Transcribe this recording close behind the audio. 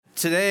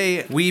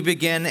Today, we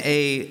begin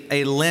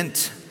a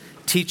Lent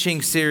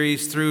teaching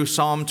series through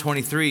Psalm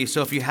 23.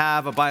 So if you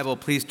have a Bible,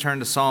 please turn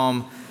to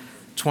Psalm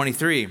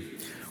 23.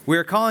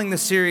 We're calling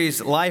this series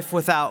Life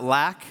Without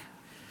Lack,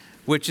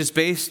 which is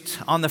based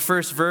on the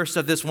first verse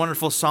of this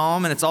wonderful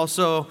psalm, and it's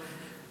also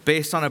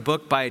based on a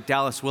book by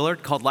Dallas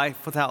Willard called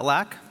Life Without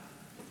Lack.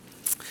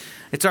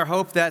 It's our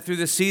hope that through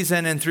this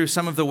season and through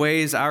some of the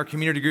ways our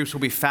community groups will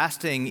be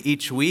fasting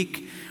each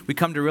week, we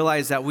come to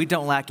realize that we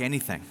don't lack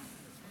anything.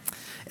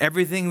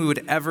 Everything we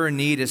would ever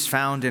need is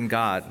found in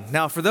God.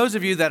 Now, for those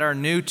of you that are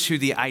new to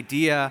the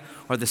idea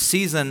or the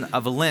season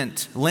of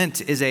Lent,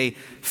 Lent is a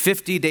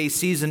 50-day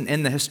season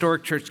in the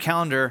historic church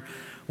calendar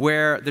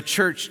where the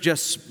church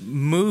just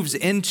moves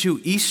into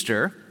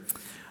Easter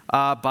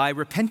by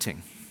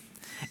repenting.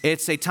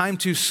 It's a time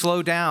to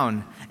slow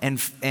down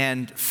and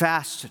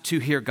fast to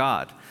hear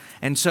God.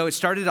 And so it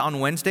started on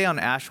Wednesday, on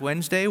Ash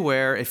Wednesday,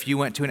 where if you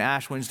went to an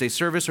Ash Wednesday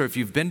service or if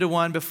you've been to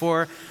one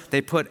before,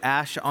 they put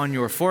ash on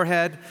your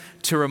forehead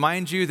to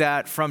remind you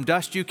that from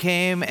dust you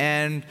came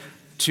and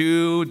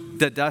to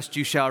the dust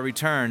you shall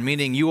return,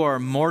 meaning you are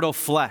mortal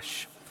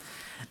flesh.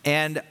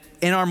 And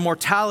in our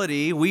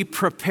mortality, we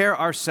prepare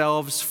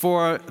ourselves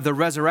for the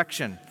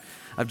resurrection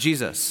of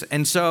Jesus.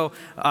 And so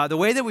the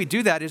way that we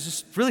do that is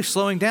just really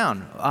slowing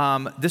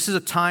down. This is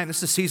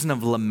a season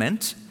of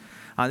lament.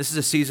 This is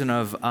a season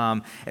of,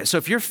 so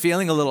if you're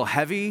feeling a little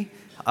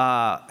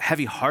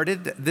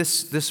heavy-hearted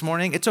this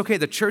morning, it's okay.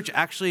 The church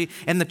actually,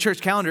 in the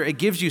church calendar, it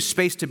gives you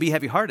space to be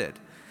heavy-hearted.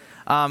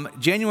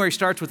 January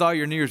starts with all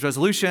your New Year's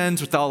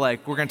resolutions, with all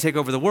like, we're going to take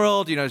over the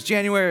world. You know, it's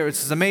January,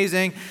 this is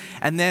amazing.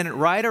 And then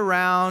right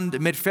around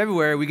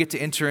mid-February, we get to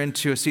enter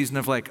into a season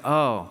of like,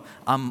 oh,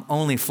 I'm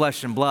only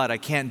flesh and blood. I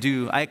can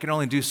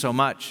only do so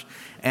much.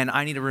 And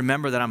I need to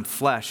remember that I'm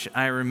flesh.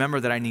 I remember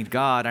that I need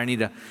God. I need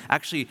to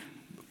actually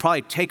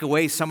probably take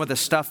away some of the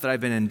stuff that I've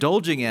been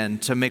indulging in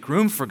to make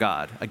room for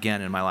God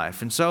again in my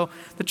life. And so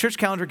the church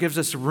calendar gives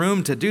us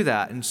room to do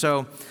that. And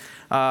so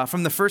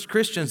from the first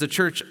Christians, the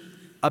church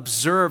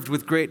observed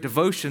with great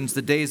devotions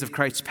the days of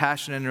Christ's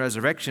passion and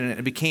resurrection, and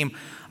it became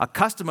a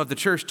custom of the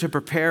church to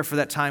prepare for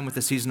that time with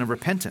the season of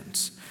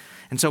repentance.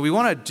 And so we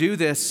want to do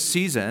this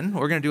season,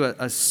 we're going to do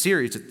a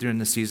series during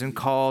the season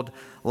called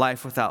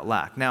Life Without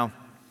Lack. Now,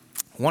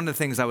 one of the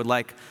things I would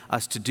like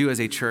us to do as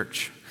a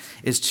church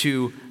is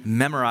to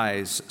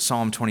memorize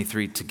Psalm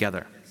 23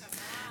 together.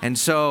 And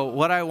so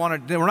what I want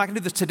to do, we're not going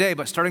to do this today,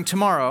 but starting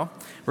tomorrow,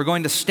 we're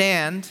going to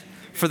stand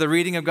for the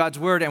reading of God's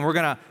word, and we're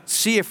going to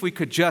see if we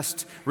could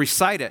just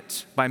recite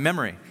it by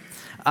memory.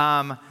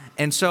 And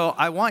so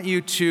I want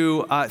you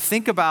to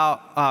think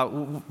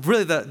about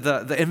really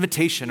the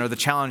invitation or the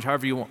challenge,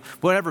 however you want,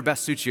 whatever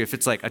best suits you. If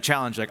it's like a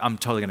challenge, like I'm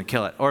totally going to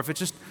kill it. Or if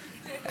it's just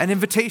an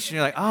invitation,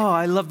 you're like, oh,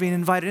 I love being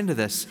invited into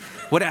this.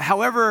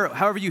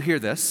 However you hear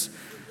this,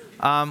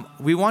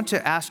 we want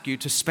to ask you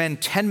to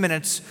spend 10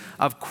 minutes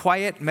of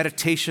quiet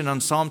meditation on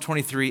Psalm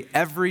 23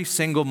 every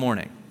single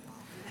morning.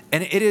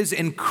 And it is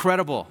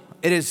incredible.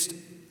 It is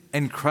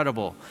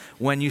incredible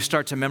when you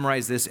start to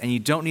memorize this and you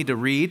don't need to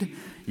read.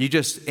 You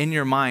just, in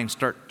your mind,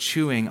 start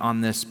chewing on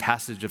this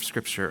passage of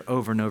Scripture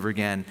over and over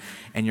again,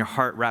 and your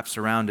heart wraps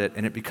around it,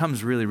 and it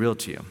becomes really real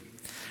to you.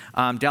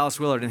 Dallas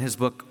Willard, in his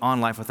book On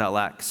Life Without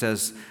Lack,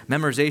 says,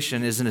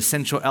 memorization is an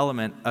essential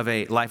element of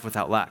a life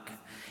without lack.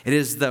 It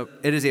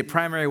is a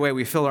primary way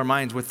we fill our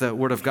minds with the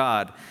Word of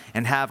God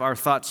and have our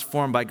thoughts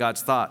formed by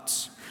God's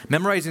thoughts.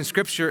 Memorizing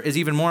Scripture is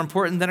even more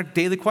important than a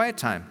daily quiet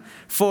time.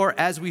 For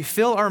as we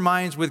fill our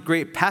minds with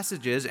great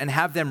passages and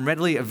have them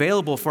readily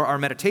available for our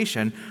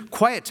meditation,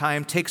 quiet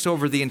time takes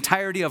over the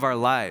entirety of our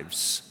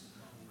lives.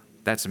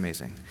 That's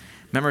amazing.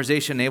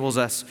 Memorization enables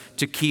us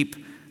to keep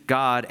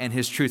God and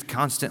His truth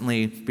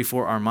consistently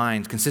before our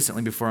minds, and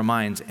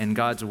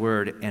God's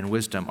Word and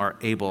wisdom are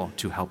able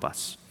to help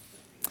us.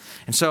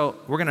 And so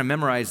we're going to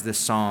memorize this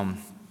psalm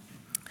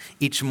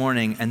each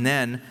morning, and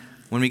then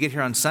when we get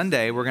here on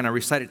Sunday, we're going to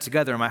recite it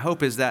together. And my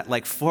hope is that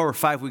like 4 or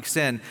 5 weeks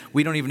in,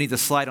 we don't even need the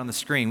slide on the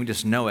screen. We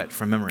just know it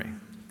from memory.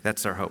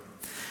 That's our hope.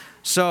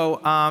 So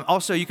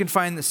also, you can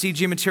find the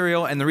CG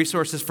material and the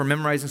resources for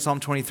memorizing Psalm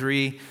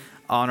 23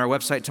 on our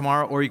website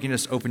tomorrow, or you can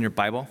just open your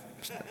Bible.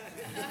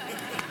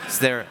 It's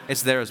there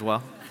as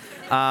well.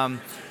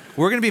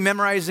 We're going to be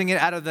memorizing it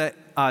out of the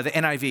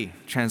NIV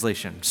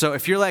translation. So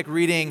if you're like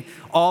reading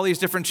all these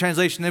different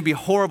translations, it'd be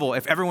horrible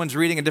if everyone's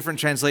reading a different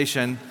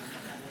translation.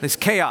 It's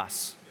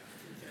chaos.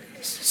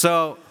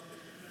 So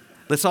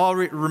let's all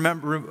try to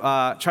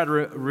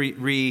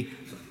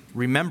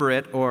remember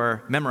it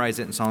or memorize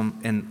it in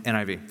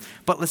NIV.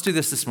 But let's do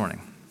this morning.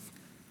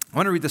 I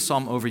want to read the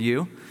psalm over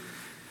you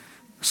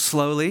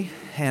slowly,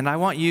 and I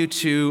want you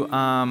to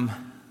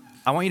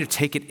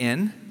take it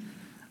in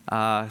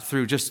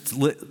through just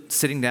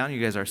sitting down.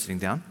 You guys are sitting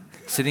down.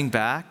 Sitting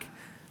back,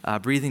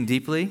 breathing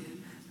deeply,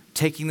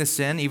 taking this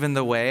in, even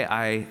the way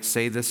I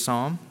say this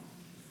psalm,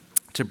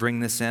 to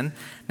bring this in.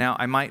 Now,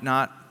 I might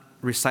not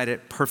recite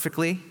it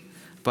perfectly,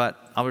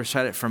 but I'll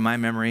recite it from my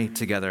memory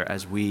together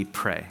as we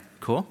pray.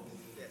 Cool?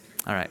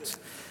 All right.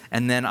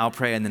 And then I'll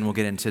pray, and then we'll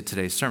get into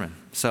today's sermon.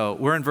 So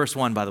we're in verse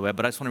 1, by the way,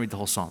 but I just want to read the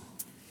whole psalm.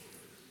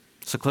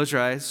 So close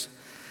your eyes,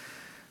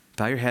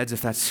 bow your heads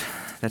if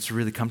that's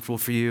really comfortable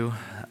for you.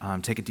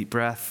 Take a deep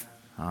breath,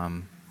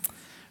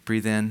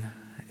 breathe in.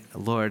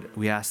 Lord,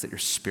 we ask that your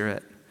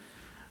Spirit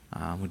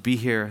would be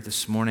here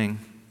this morning.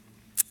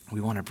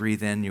 We want to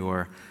breathe in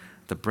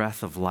the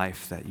breath of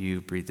life that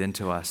you breathed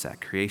into us at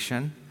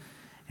creation,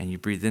 and you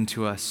breathed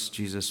into us,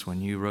 Jesus,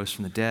 when you rose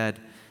from the dead.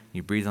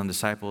 You breathed on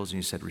disciples and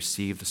you said,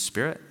 receive the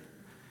Spirit.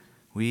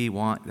 We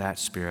want that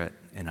Spirit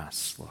in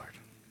us, Lord.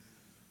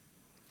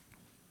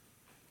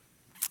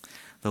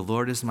 The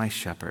Lord is my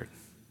shepherd.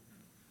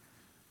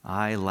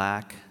 I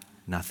lack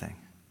nothing.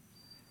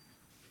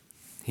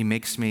 He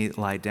makes me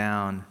lie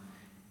down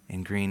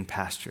in green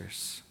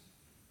pastures.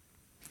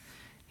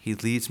 He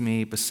leads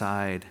me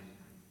beside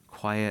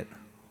quiet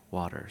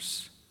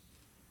waters.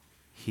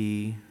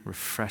 He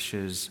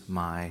refreshes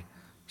my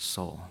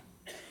soul.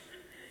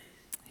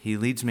 He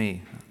leads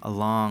me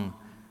along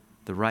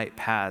the right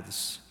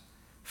paths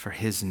for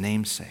his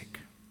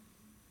namesake.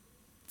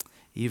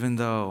 Even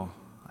though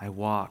I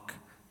walk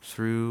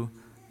through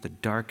the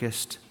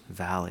darkest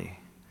valley,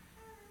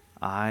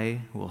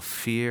 I will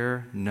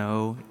fear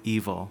no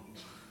evil,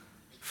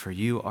 for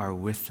you are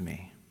with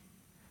me.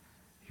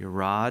 Your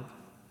rod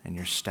and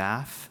your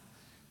staff,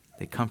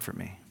 they comfort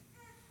me.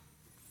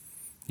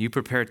 You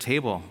prepare a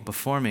table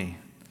before me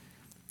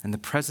in the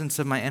presence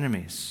of my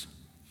enemies.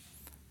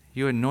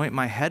 You anoint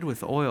my head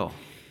with oil.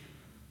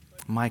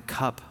 My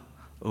cup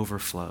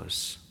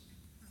overflows.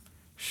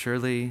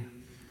 Surely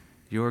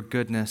your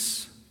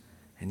goodness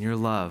and your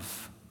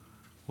love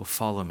will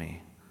follow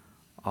me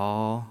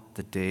all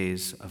the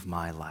days of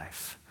my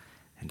life,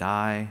 and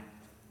I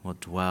will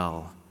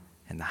dwell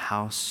in the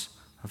house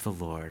of the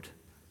Lord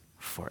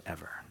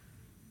forever.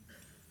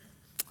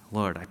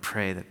 Lord, I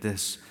pray that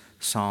this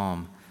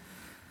psalm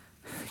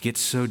gets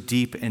so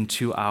deep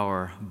into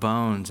our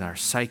bones, our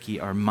psyche,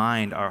 our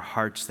mind, our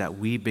hearts, that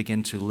we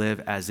begin to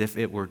live as if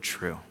it were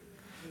true.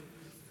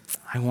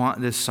 I want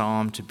this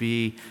psalm to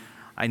be,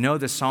 I know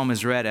this psalm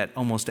is read at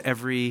almost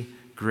every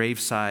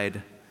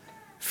graveside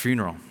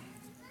funeral.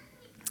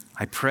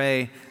 I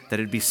pray that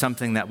it'd be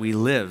something that we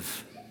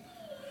live,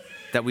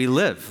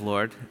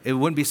 Lord. It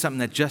wouldn't be something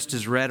that just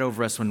is read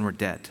over us when we're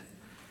dead,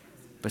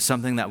 but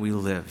something that we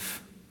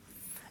live,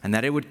 and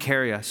that it would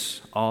carry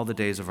us all the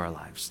days of our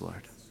lives,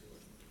 Lord.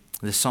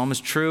 This psalm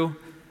is true.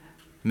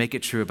 Make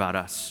it true about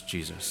us,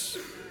 Jesus.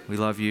 We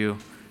love you.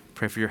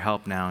 Pray for your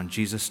help now in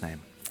Jesus'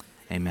 name.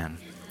 Amen.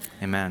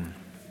 Amen.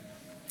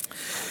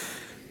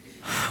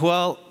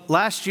 Well,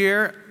 last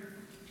year,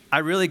 I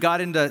really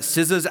got into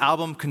SZA's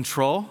album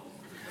Control.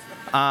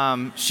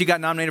 She got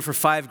nominated for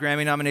 5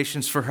 Grammy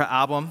nominations for her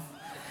album.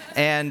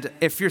 And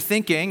if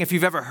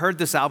you've ever heard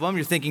this album,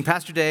 you're thinking,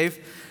 Pastor Dave,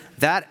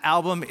 that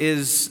album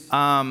is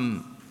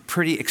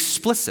pretty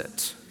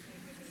explicit.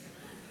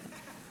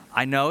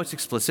 I know it's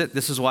explicit.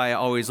 This is why I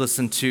always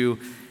listen to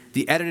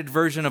the edited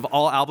version of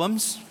all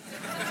albums.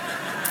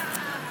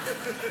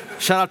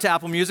 Shout out to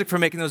Apple Music for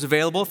making those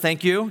available.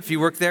 Thank you. If you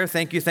work there,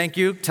 thank you, thank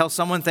you. Tell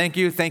someone thank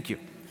you, thank you.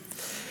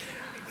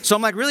 So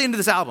I'm really into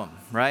this album,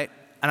 right?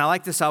 And I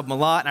like this album a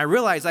lot. And I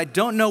realize I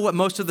don't know what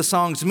most of the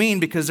songs mean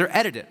because they're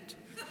edited.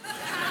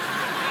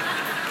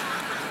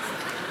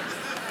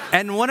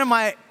 And one of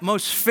my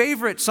most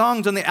favorite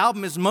songs on the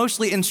album is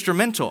mostly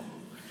instrumental,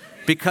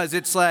 because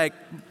it's like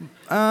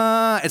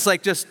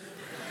just,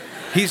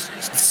 she's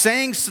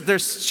saying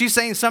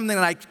something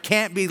that I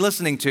can't be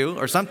listening to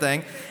or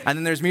something, and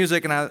then there's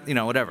music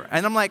and whatever.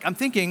 And I'm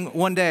thinking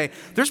one day,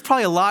 there's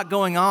probably a lot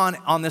going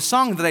on this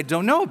song that I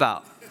don't know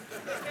about.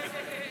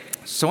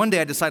 So one day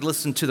I decided to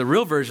listen to the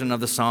real version of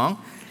the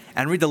song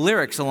and read the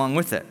lyrics along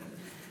with it.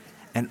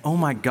 And oh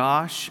my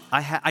gosh,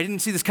 I didn't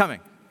see this coming.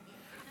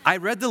 I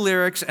read the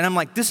lyrics and I'm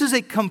like, this is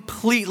a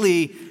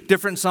completely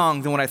different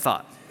song than what I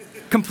thought.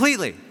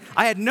 Completely.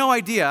 I had no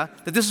idea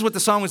that this is what the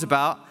song was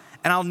about,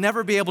 and I'll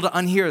never be able to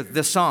unhear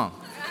this song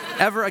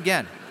ever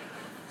again.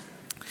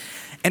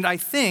 And I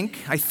think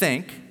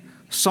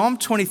Psalm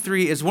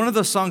 23 is one of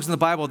those songs in the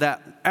Bible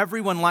that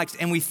everyone likes,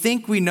 and we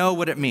think we know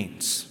what it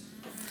means.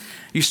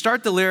 You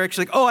start the lyrics,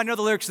 you're like, oh, I know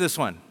the lyrics to this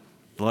one.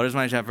 The Lord is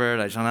my shepherd,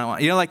 I shall not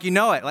want. You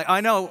know it. Like, I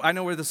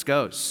know where this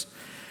goes.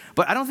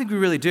 But I don't think we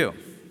really do.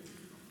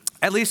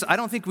 At least, I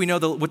don't think we know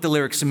what the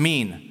lyrics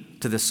mean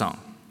to this song.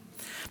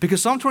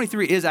 Because Psalm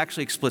 23 is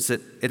actually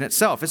explicit in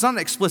itself. It's not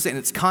explicit in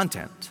its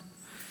content,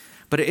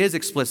 but it is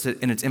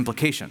explicit in its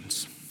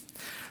implications.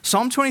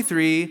 Psalm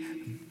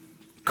 23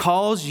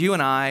 calls you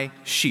and I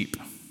sheep.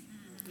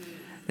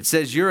 It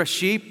says, you're a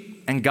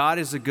sheep and God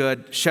is a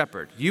good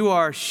shepherd. You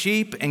are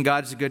sheep and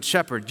God is a good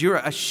shepherd. You're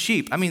a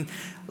sheep. I mean,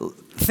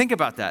 think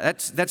about that.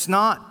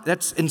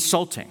 That's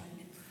insulting.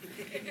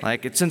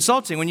 Like, it's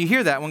insulting when you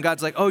hear that, when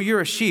God's like, oh,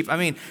 you're a sheep. I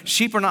mean,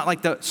 sheep are not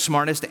like the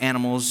smartest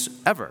animals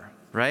ever,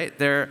 right?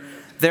 The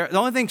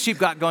only thing sheep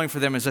got going for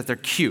them is that they're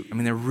cute. I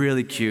mean, they're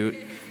really cute,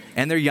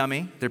 and they're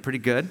yummy. They're pretty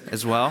good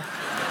as well.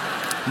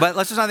 But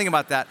let's just not think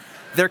about that.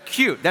 They're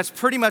cute. That's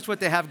pretty much what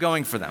they have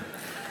going for them.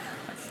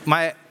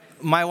 My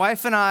my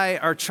wife and I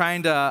are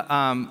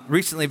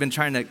recently been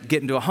trying to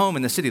get into a home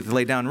in the city to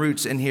lay down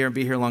roots in here and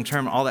be here long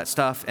term, all that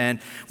stuff. And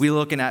we're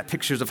looking at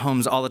pictures of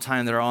homes all the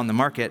time that are on the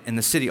market in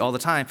the city all the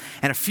time.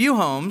 And a few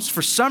homes,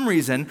 for some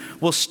reason,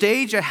 will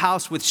stage a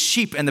house with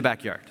sheep in the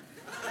backyard.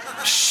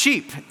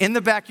 Sheep in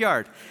the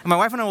backyard. And my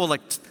wife and I will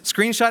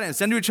screenshot it and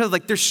send to each other,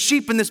 there's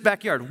sheep in this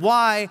backyard.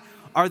 Why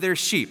are there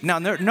sheep? Now,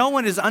 no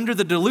one is under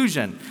the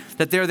delusion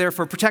that they're there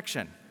for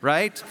protection,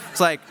 right?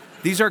 It's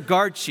these are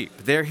guard sheep.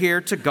 They're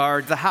here to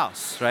guard the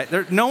house,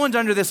 right? No one's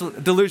under this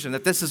delusion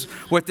that this is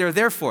what they're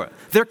there for.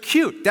 They're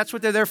cute. That's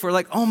what they're there for.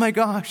 Oh my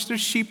gosh, there's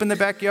sheep in the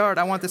backyard.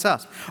 I want this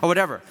house. Or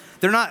whatever.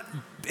 They're not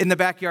in the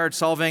backyard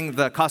solving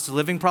the cost of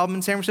living problem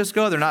in San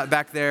Francisco. They're not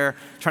back there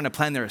trying to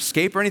plan their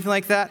escape or anything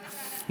like that.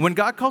 When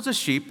God calls us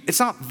sheep, it's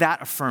not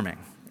that affirming.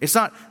 It's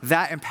not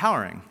that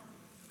empowering.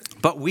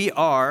 But we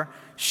are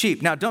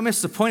sheep. Now, don't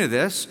miss the point of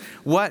this.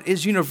 What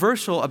is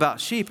universal about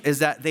sheep is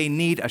that they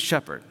need a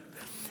shepherd.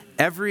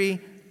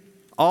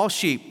 All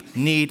sheep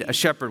need a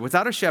shepherd.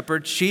 Without a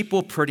shepherd, sheep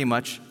will pretty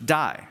much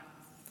die.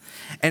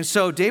 And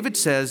so David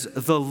says,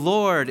 the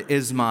Lord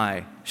is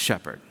my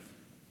shepherd.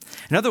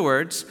 In other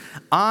words,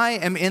 I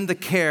am in the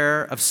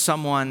care of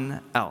someone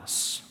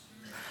else.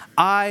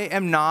 I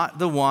am not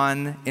the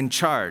one in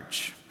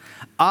charge.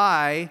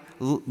 My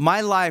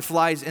life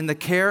lies in the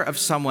care of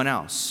someone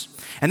else.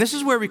 And this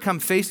is where we come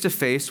face to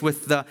face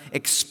with the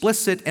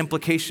explicit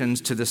implications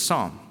to this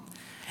psalm.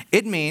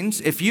 It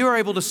means if you are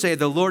able to say,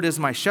 the Lord is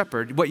my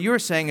shepherd, what you're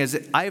saying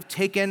is, I have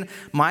taken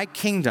my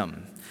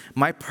kingdom,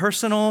 my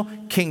personal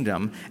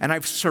kingdom, and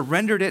I've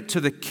surrendered it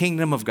to the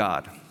kingdom of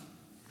God.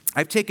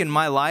 I've taken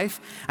my life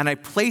and I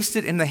placed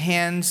it in the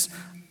hands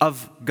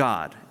of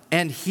God.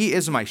 And He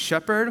is my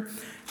shepherd.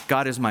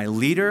 God is my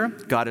leader.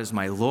 God is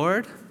my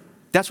Lord.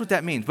 That's what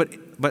that means.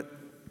 But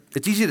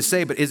it's easy to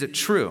say, but is it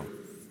true?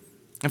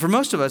 And for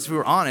most of us, if we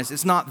were honest,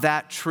 it's not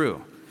that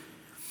true.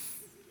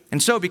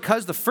 And so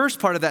because the first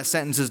part of that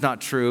sentence is not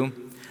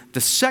true,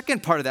 the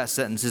second part of that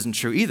sentence isn't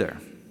true either.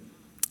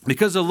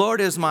 Because the Lord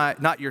is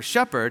not your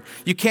shepherd,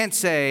 you can't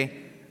say,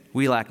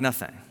 we lack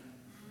nothing.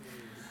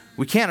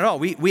 We can't at all.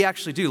 We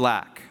actually do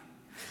lack.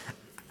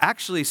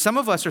 Actually, some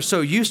of us are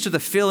so used to the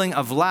feeling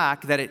of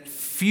lack that it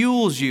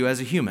fuels you as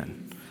a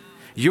human.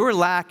 Your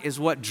lack is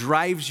what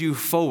drives you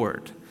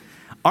forward.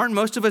 Aren't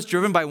most of us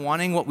driven by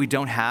wanting what we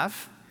don't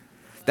have?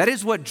 That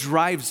is what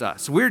drives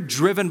us. We're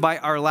driven by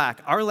our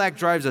lack. Our lack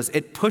drives us.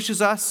 It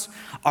pushes us.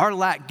 Our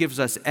lack gives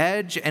us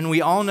edge. And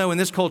we all know in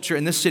this culture,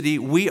 in this city,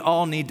 we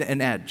all need an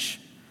edge.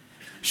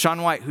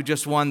 Shaun White, who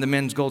just won the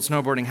men's gold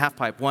snowboarding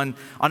halfpipe, won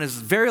on his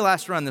very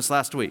last run this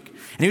last week.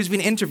 And he was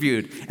being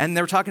interviewed, and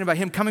they were talking about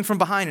him coming from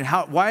behind and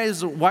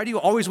why do you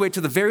always wait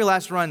to the very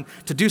last run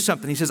to do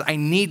something? He says, I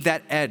need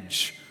that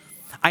edge.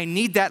 I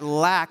need that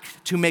lack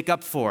to make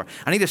up for.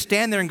 I need to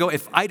stand there and go,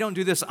 if I don't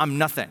do this, I'm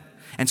nothing.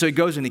 And so he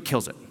goes and he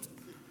kills it.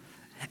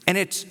 And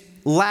it's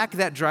lack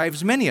that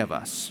drives many of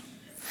us.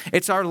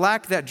 It's our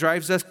lack that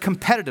drives us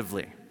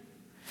competitively.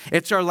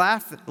 It's our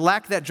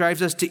lack that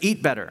drives us to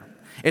eat better.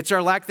 It's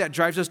our lack that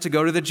drives us to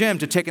go to the gym,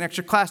 to take an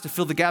extra class, to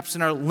fill the gaps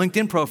in our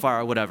LinkedIn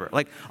profile or whatever.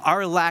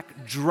 Our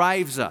lack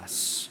drives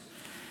us.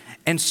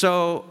 And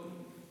so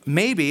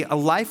maybe a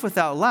life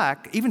without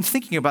lack, even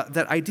thinking about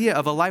that idea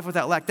of a life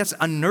without lack, that's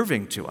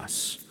unnerving to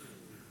us.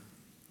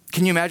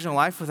 Can you imagine a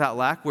life without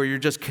lack where you're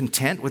just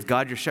content with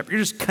God, your shepherd?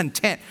 You're just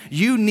content.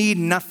 You need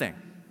nothing.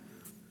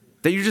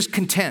 That you're just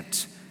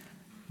content.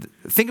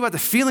 Think about the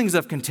feelings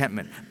of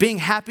contentment. Being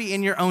happy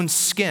in your own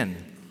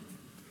skin.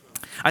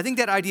 I think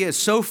that idea is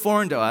so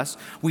foreign to us,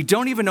 we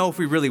don't even know if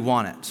we really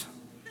want it.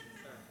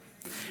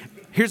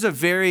 Here's a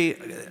very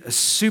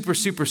super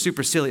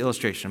silly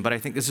illustration, but I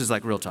think this is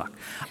real talk.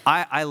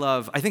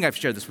 I think I've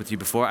shared this with you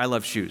before. I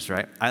love shoes,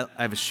 right? I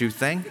have a shoe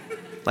thing,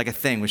 a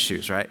thing with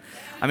shoes, right?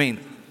 I mean,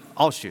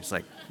 all shoes,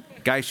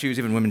 guy shoes,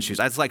 even women's shoes.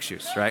 I just like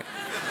shoes, right?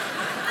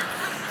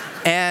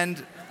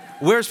 And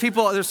there's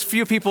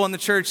few people in the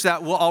church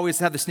that will always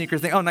have the sneaker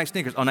thing. Oh, nice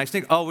sneakers. Oh, nice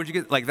sneakers. Oh, where'd you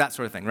get, that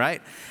sort of thing,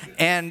 right?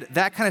 And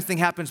that kind of thing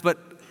happens, but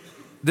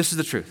this is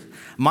the truth.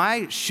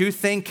 My shoe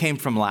thing came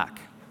from lack.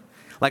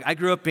 I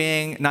grew up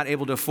being not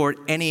able to afford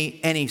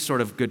any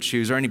sort of good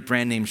shoes or any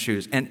brand name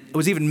shoes. And it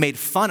was even made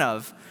fun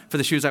of for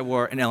the shoes I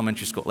wore in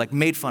elementary school.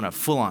 Made fun of,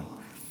 full on.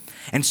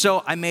 And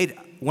so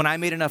when I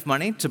made enough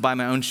money to buy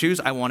my own shoes,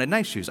 I wanted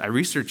nice shoes. I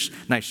researched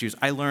nice shoes.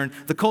 I learned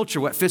the culture,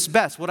 what fits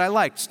best, what I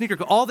liked,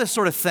 sneaker, all this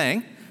sort of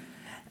thing.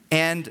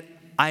 And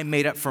I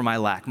made up for my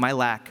lack. My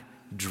lack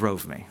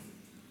drove me.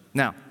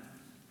 Now,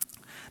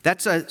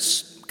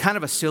 that's kind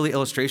of a silly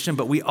illustration,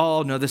 but we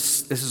all know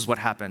this is what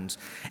happens.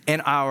 In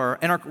our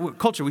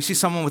culture, we see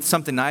someone with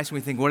something nice and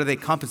we think, what are they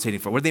compensating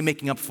for? What are they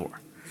making up for?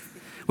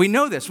 We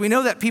know this. We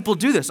know that people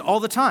do this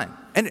all the time.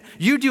 And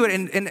you do it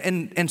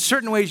in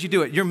certain ways you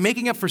do it. You're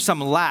making up for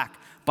some lack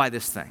by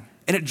this thing.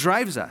 And it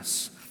drives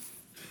us.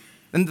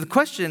 And the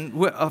question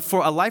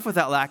for a life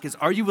without lack is,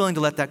 are you willing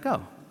to let that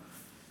go?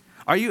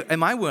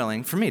 Am I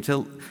willing,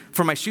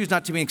 for my shoes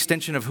not to be an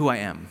extension of who I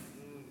am,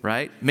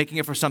 right? Making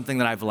it for something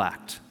that I've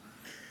lacked.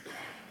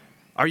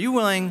 Are you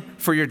willing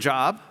for your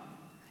job,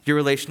 your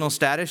relational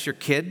status, your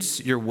kids,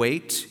 your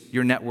weight,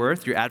 your net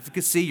worth, your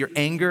advocacy, your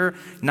anger,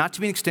 not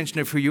to be an extension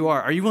of who you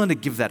are you willing to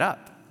give that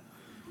up?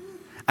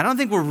 I don't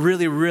think we're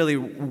really, really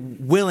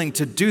willing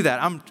to do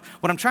that.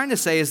 What I'm trying to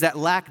say is that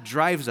lack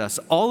drives us,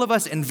 all of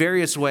us in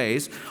various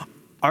ways.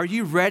 Are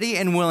you ready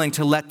and willing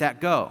to let that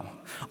go?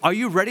 Are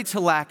you ready to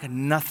lack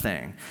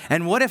nothing?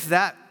 And what if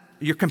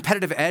your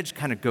competitive edge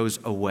kind of goes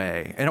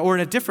away, or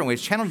in a different way,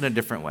 it's channeled in a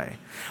different way?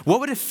 What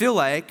would it feel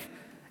like,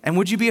 and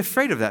would you be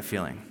afraid of that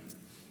feeling?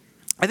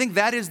 I think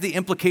that is the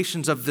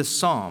implications of this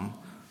psalm.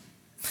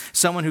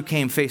 Someone who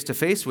came face to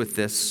face with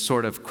this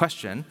sort of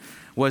question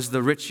was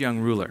the rich young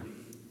ruler.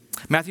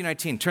 Matthew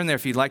 19, turn there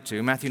if you'd like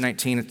to. Matthew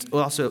 19, it'll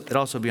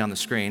also be on the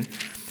screen.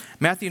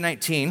 Matthew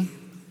 19,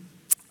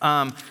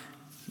 a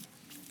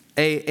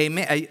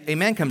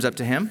man comes up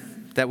to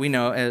him that we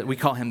know, we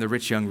call him the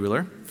rich young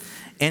ruler.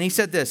 And he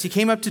said this, he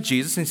came up to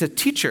Jesus and he said,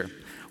 "Teacher,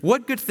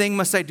 what good thing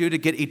must I do to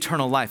get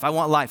eternal life? I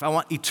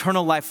want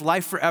eternal life,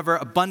 life forever,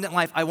 abundant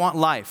life, I want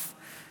life."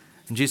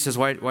 And Jesus says,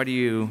 why do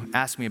you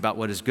ask me about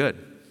what is good?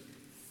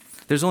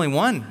 There's only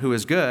one who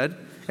is good.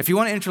 If you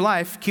want to enter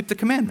life, keep the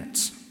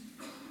commandments.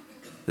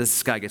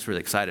 This guy gets really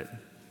excited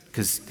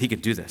because he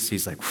could do this.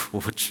 He's like,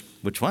 well,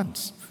 which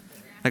ones?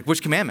 Like,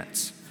 which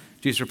commandments?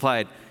 Jesus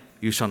replied,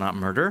 "You shall not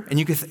murder." And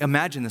you can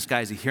imagine this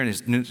guy as he's hearing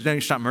this, "No,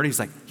 you shall not murder." He's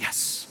like,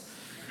 yes.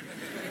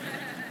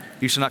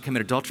 "You shall not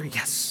commit adultery."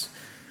 Yes.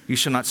 "You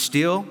shall not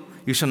steal.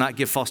 You shall not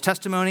give false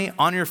testimony.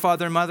 Honor your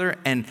father and mother,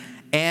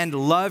 and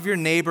love your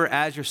neighbor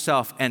as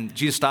yourself." And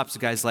Jesus stops the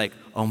guy's like,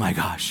 "Oh my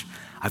gosh,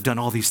 I've done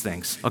all these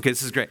things." Okay,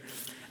 this is great.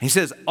 And he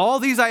says, "All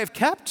these I have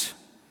kept,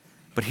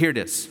 but here it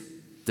is."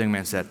 The young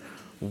man said,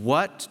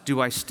 "What do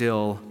I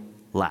still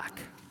lack?"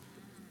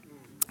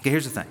 Okay,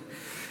 here's the thing.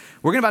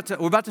 We're about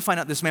to find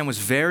out this young man was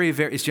very,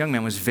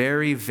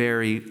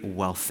 very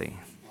wealthy.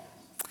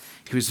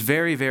 He was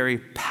very, very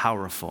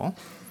powerful.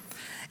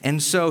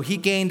 And so he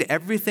gained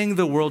everything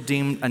the world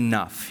deemed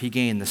enough. He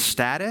gained the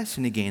status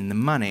and he gained the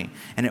money,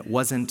 and it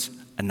wasn't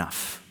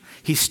enough.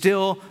 He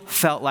still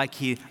felt like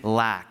he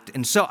lacked.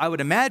 And so I would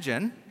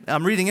imagine,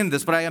 I'm reading into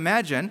this, but I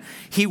imagine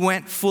he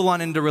went full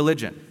on into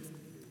religion.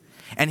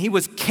 And he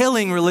was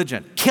killing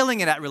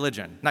it at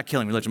religion. Not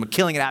killing religion, but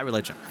killing it at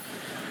religion.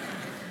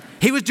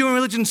 He was doing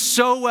religion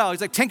so well.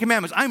 He's like, 10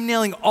 commandments. I'm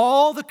nailing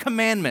all the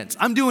commandments.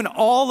 I'm doing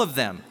all of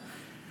them.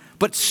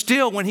 But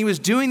still, when he was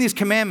doing these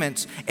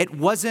commandments, it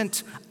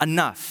wasn't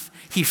enough.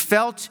 He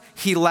felt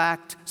he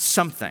lacked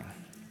something.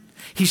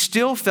 He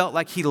still felt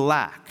like he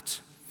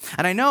lacked.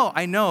 And I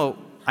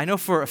know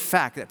for a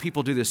fact that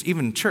people do this,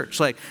 even in church.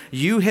 Like,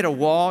 you hit a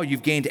wall,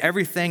 you've gained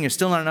everything, it's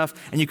still not enough,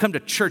 and you come to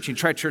church and you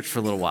try church for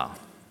a little while.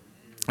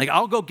 Like,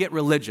 I'll go get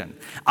religion.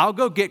 I'll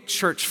go get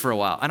church for a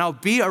while, and I'll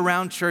be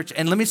around church,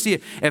 and let me see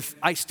if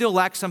I still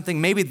lack something,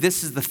 maybe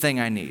this is the thing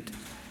I need.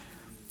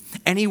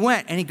 And he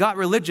went, and he got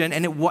religion,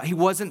 and he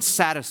wasn't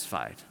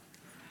satisfied.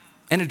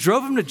 And it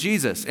drove him to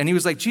Jesus, and he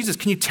was like, "Jesus,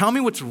 can you tell me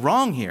what's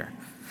wrong here?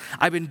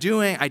 I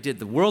did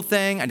the world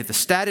thing, I did the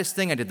status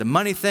thing, I did the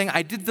money thing,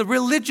 I did the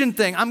religion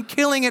thing. I'm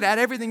killing it at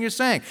everything you're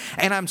saying.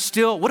 And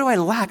what do I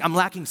lack? I'm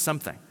lacking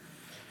something."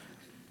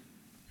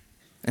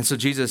 And so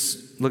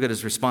Jesus, look at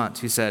his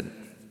response. He said,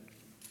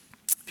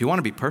 "If you want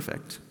to be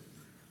perfect,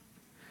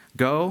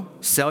 go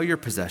sell your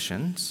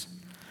possessions,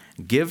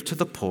 give to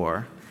the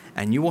poor,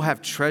 and you will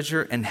have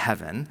treasure in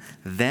heaven.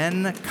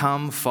 Then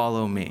come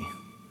follow me."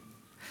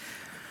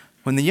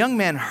 When the young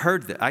man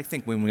heard that, I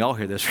think when we all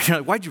hear this, we're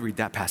like, why'd you read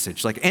that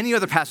passage? Like any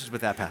other passage but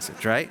that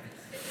passage, right?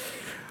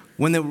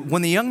 When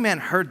the young man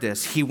heard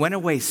this, he went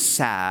away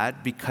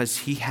sad because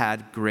he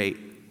had great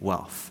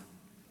wealth.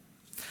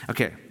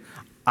 Okay,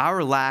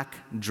 our lack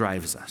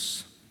drives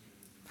us.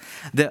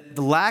 The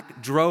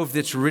lack drove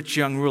this rich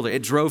young ruler.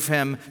 It drove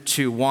him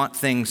to want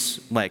things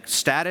like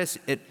status.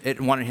 It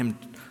wanted him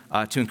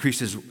to increase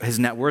his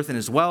net worth and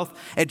his wealth.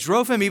 It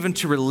drove him even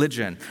to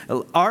religion.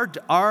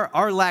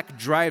 Our lack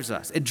drives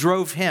us. It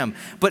drove him.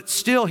 But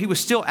still, he was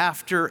still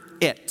after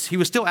it. He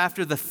was still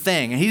after the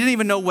thing. And he didn't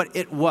even know what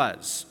it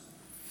was.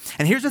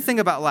 And here's the thing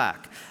about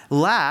lack.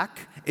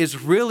 Lack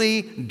is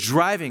really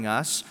driving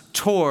us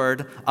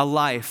toward a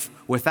life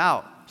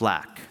without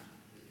lack.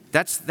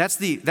 That's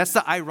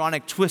the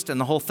ironic twist in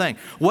the whole thing.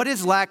 What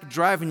is lack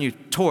driving you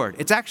toward?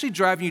 It's actually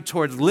driving you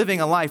towards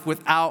living a life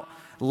without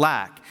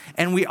lack.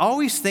 And we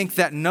always think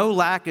that no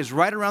lack is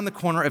right around the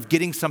corner of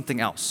getting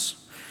something else.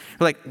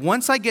 We're like,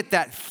 once I get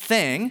that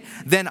thing,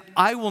 then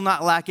I will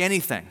not lack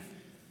anything.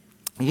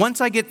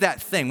 Once I get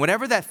that thing,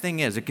 whatever that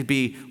thing is, it could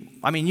be,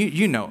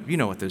 you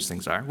know what those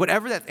things are.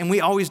 Whatever that, and we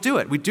always do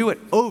it. We do it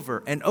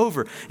over and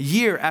over,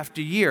 year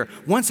after year.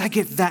 Once I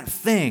get that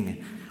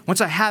thing, once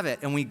I have it,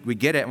 and we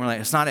get it, and we're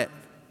like, it's not it.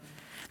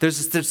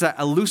 There's that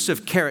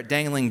elusive carrot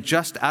dangling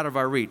just out of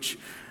our reach.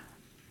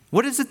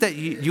 What is it that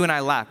you and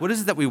I lack? What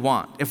is it that we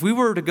want? If we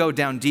were to go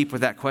down deep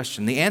with that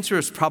question, the answer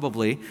is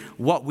probably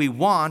what we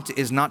want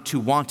is not to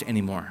want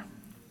anymore.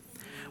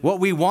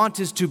 What we want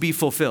is to be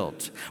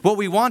fulfilled. What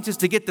we want is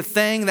to get the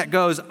thing that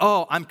goes,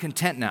 oh, I'm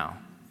content now.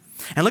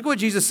 And look at what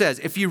Jesus says.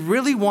 If you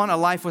really want a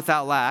life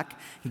without lack,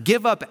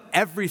 give up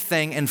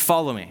everything and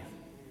follow me.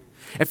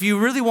 If you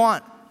really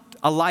want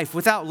a life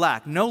without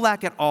lack, no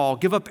lack at all,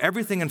 give up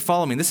everything and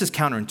follow me. This is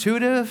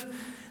counterintuitive.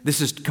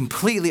 This is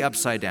completely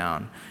upside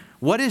down.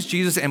 What is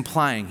Jesus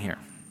implying here?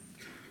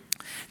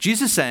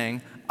 Jesus is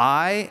saying,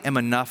 I am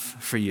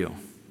enough for you.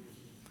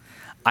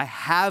 I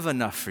have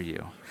enough for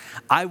you.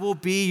 I will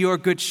be your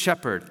good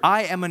shepherd.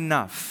 I am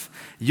enough.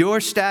 Your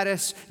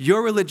status,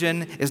 your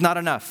religion is not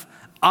enough.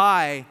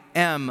 I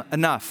am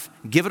enough.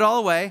 Give it all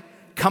away.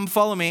 Come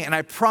follow me, and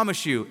I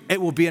promise you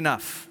it will be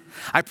enough.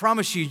 I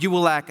promise you, you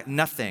will lack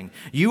nothing.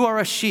 You are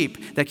a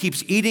sheep that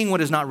keeps eating what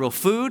is not real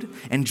food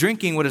and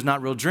drinking what is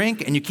not real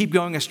drink, and you keep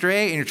going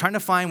astray, and you're trying to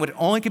find what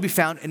only can be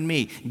found in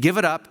me. Give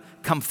it up.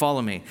 Come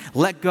follow me.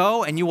 Let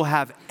go, and you will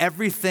have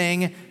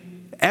everything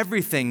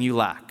you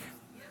lack.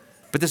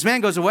 But this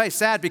man goes away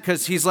sad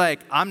because he's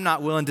like, I'm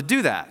not willing to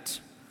do that.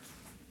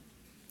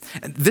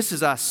 And this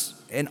is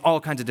us in all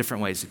kinds of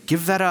different ways.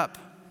 Give that up.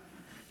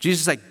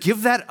 Jesus is like,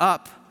 give that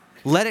up.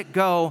 Let it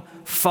go.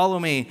 Follow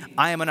me.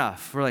 I am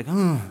enough. We're like,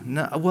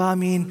 no. Well, I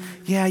mean,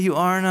 yeah, you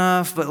are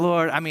enough, but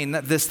Lord, I mean,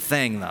 this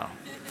thing though.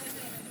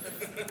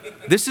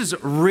 This is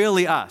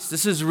really us.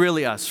 This is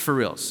really us for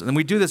reals. And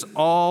we do this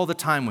all the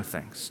time with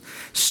things.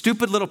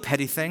 Stupid little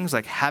petty things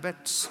like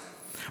habits.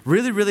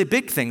 Really, really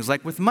big things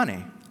like with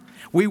money.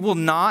 We will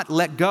not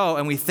let go,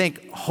 and we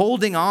think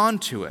holding on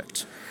to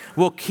it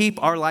will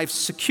keep our life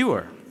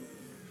secure.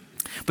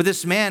 But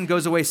this man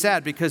goes away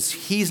sad because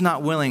he's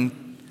not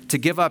willing to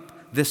give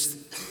up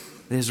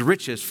his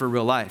riches for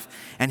real life.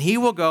 And he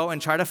will go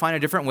and try to find a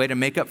different way to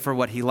make up for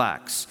what he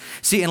lacks.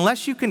 See,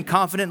 unless you can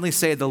confidently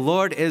say, the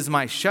Lord is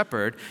my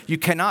shepherd, you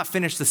cannot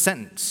finish the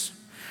sentence.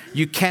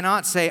 You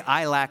cannot say,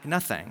 I lack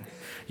nothing.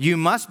 You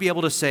must be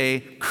able to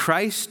say,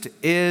 Christ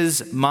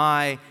is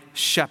my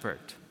shepherd.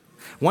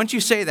 Once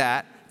you say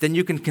that, then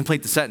you can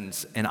complete the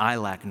sentence, and I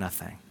lack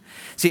nothing.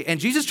 See,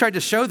 and Jesus tried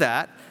to show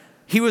that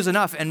he was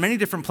enough in many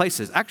different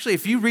places. Actually,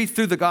 if you read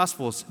through the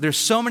Gospels, there's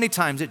so many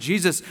times that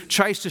Jesus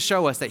tries to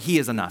show us that he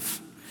is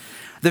enough.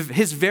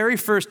 His very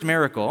first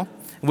miracle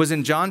was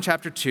in John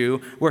chapter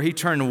 2, where he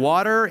turned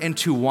water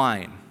into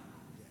wine.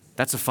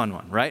 That's a fun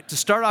one, right? To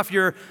start off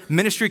your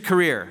ministry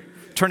career,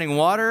 turning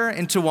water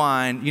into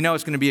wine, you know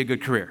it's going to be a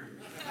good career,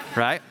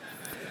 right?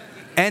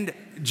 And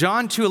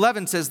John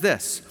 2:11 says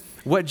this,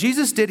 what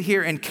Jesus did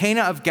here in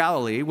Cana of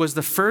Galilee was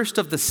the first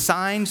of the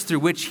signs through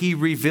which he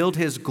revealed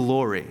his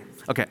glory.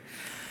 Okay,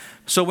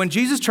 so when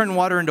Jesus turned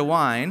water into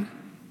wine,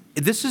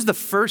 this is the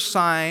first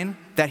sign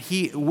that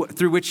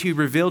through which he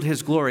revealed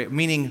his glory,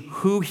 meaning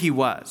who he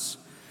was.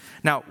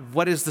 Now,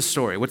 what is the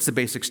story? What's the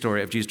basic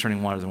story of Jesus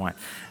turning water into wine?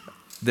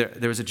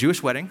 There was a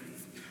Jewish wedding.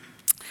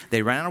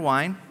 They ran out of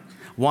wine.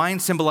 Wine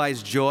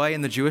symbolized joy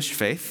in the Jewish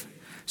faith.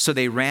 So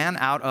they ran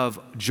out of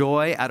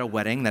joy at a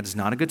wedding. That is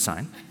not a good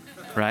sign,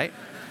 right?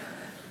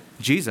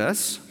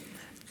 Jesus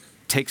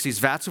takes these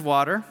vats of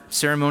water,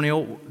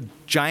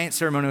 giant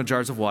ceremonial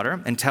jars of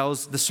water, and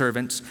tells the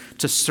servants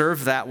to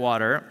serve that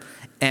water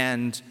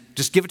and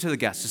just give it to the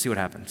guests to see what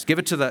happens. Give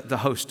it to the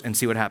host and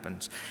see what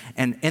happens.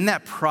 And in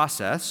that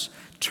process,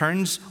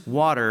 turns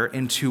water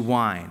into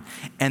wine.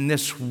 And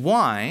this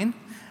wine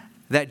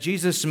that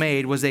Jesus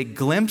made was a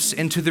glimpse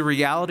into the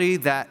reality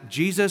that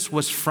Jesus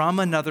was from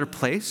another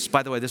place.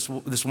 By the way, this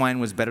wine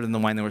was better than the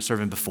wine they were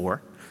serving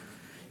before.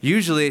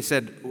 Usually they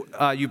said,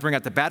 you bring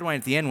out the bad wine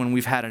at the end when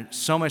we've had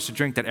so much to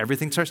drink that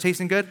everything starts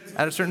tasting good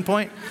at a certain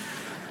point.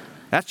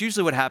 That's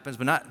usually what happens,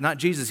 but not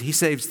Jesus. He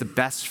saves the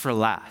best for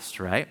last,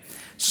 right?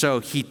 So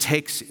he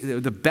takes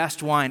the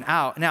best wine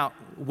out. Now,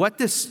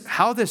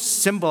 how this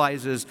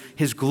symbolizes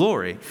his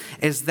glory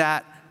is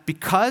that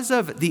because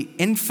of the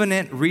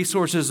infinite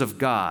resources of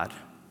God,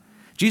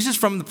 Jesus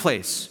from the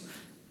place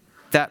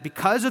that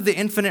because of the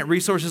infinite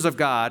resources of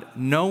God,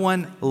 no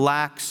one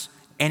lacks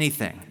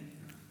anything,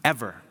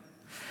 ever.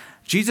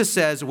 Jesus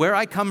says, where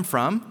I come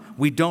from,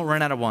 we don't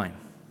run out of wine.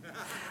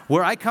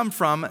 Where I come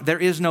from, there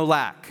is no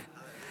lack.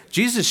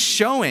 Jesus is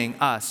showing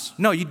us,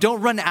 no, you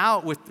don't run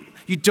out with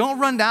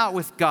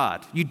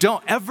God. You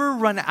don't ever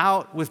run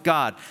out with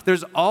God.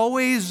 There's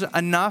always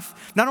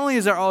enough. Not only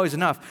is there always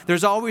enough,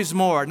 there's always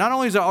more. Not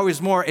only is there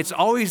always more, it's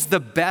always the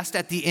best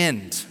at the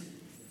end.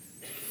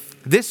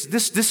 This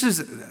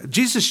is,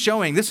 Jesus is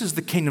showing this is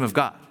the kingdom of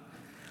God.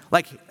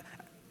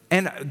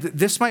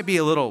 This might be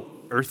a little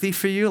earthy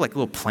for you, like a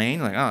little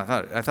plain, like,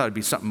 oh, I thought it'd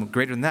be something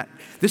greater than that.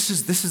 This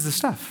is the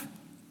stuff.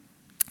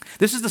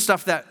 This is the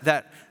stuff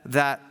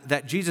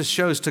that Jesus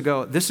shows to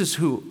go, this is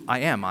who I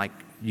am. Like,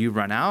 you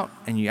run out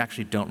and you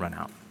actually don't run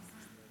out.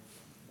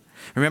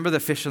 Remember the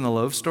fish and the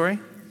loaves story?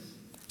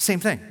 Same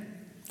thing.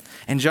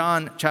 In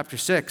John chapter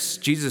 6,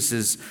 Jesus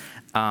is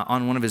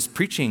on one of his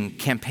preaching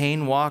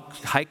campaign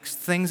hikes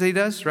things that he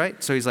does,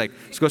 right? So he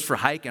goes for a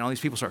hike and all these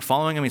people start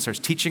following him. He starts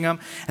teaching them.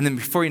 And then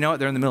before you know it,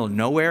 they're in the middle of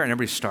nowhere and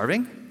everybody's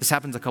starving. This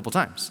happens a couple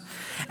times.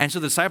 And so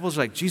the disciples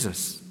are like,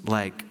 Jesus,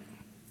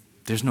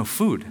 there's no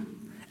food.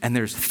 And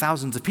there's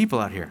thousands of people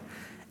out here.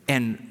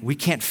 And we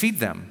can't feed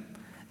them.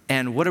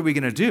 And what are we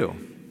going to do?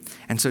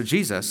 And so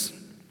Jesus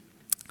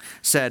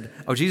said,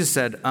 well,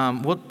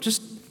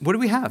 just what do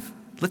we have?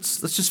 Let's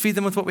just feed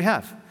them with what we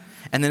have.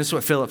 And then this is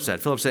what Philip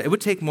said. Philip said, it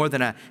would take more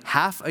than a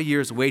half a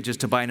year's wages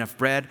to buy enough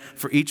bread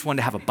for each one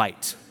to have a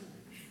bite.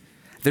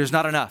 There's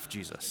not enough,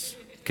 Jesus,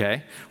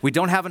 okay? We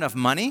don't have enough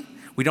money.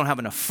 We don't have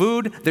enough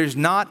food. There's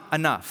not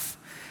enough.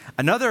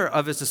 Another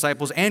of his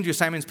disciples, Andrew,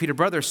 Simon Peter's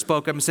brother,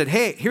 spoke up and said,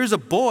 hey, here's a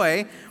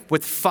boy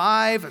with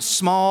 5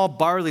 small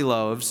barley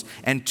loaves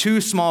and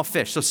 2 small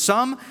fish. So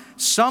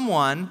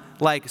someone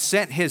like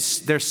sent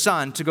their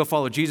son to go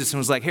follow Jesus and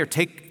was like, here,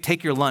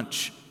 take your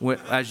lunch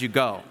as you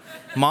go.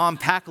 Mom,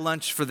 pack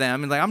lunch for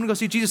them. And like, I'm going to go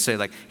see Jesus today.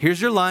 Like, here's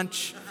your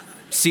lunch.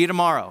 See you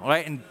tomorrow,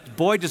 right? And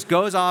boy just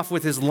goes off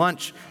with his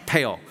lunch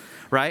pail,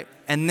 right?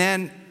 And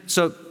then,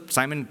 so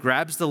Simon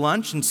grabs the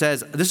lunch and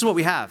says, this is what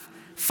we have.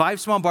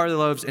 5 small barley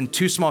loaves and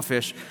 2 small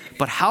fish.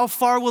 But how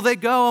far will they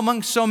go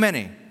among so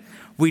many?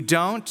 We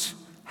don't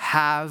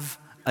have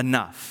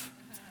enough.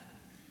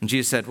 And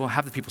Jesus said, well,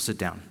 have the people sit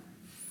down.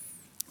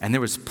 And there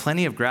was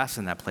plenty of grass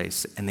in that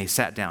place, and they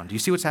sat down. Do you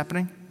see what's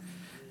happening?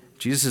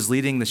 Jesus is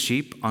leading the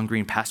sheep on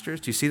green pastures.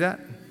 Do you see that?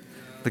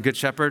 The good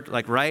shepherd,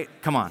 like, right?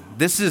 Come on.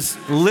 This is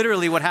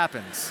literally what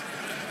happens.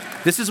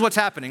 This is what's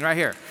happening right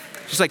here.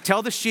 Just like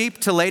tell the sheep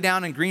to lay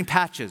down in green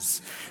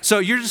patches. So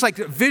you're just like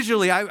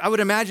visually, I would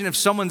imagine if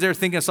someone's there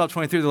thinking of Psalm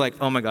 23, they're like,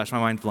 oh my gosh, my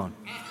mind's blown.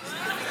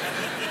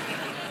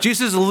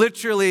 Jesus is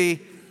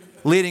literally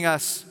leading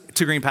us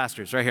to green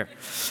pastures right here.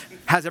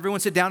 Has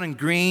everyone sit down in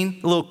green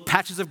little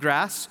patches of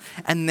grass,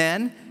 and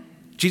then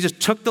Jesus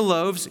took the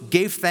loaves,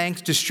 gave thanks,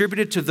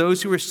 distributed to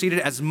those who were seated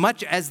as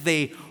much as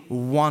they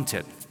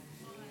wanted.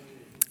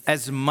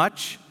 As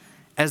much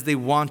as they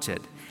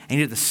wanted. And he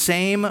did the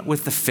same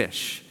with the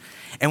fish.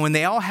 And when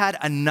they all had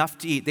enough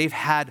to eat, they've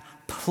had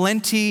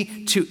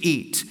plenty to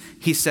eat,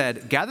 he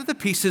said, gather the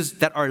pieces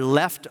that are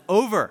left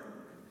over.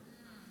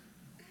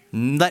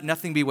 Let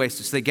nothing be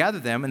wasted. So they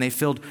gathered them, and they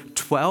filled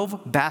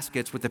 12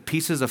 baskets with the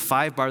pieces of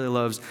 5 barley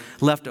loaves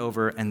left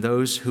over and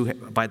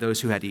by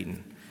those who had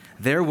eaten.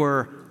 There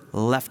were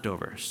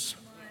leftovers.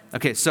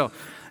 Okay, so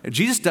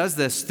Jesus does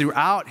this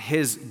throughout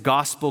his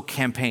gospel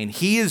campaign.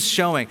 He is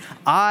showing,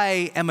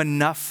 I am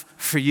enough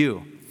for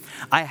you.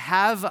 I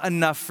have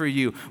enough for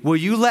you. Will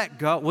you let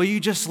go? Will you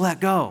just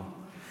let go?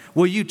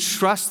 Will you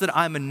trust that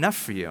I'm enough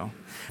for you?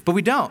 But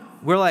we don't.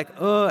 We're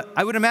like,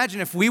 I would imagine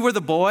if we were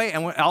the boy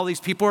and all these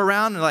people are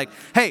around and like,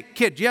 hey,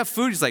 kid, do you have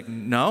food? He's like,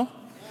 no.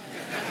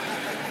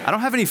 I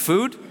don't have any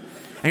food.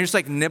 And you're just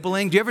like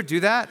nibbling. Do you ever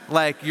do that?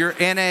 Like you're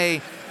in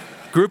a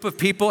group of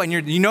people and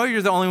you know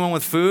you're the only one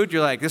with food.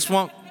 You're like, this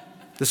won't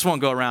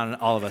go around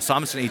all of us. So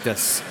I'm just going to eat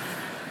this.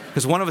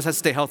 Because one of us has to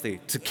stay healthy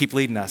to keep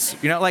leading us.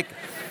 You know, like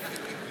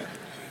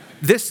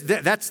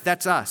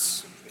that's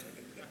us.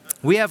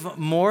 We have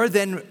more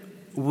than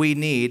we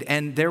need,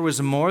 and there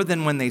was more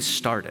than when they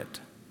started.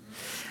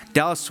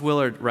 Dallas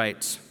Willard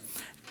writes,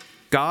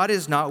 God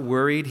is not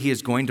worried he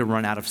is going to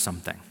run out of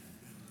something.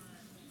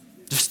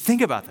 Just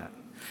think about that.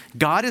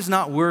 God is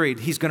not worried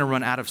he's going to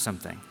run out of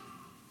something.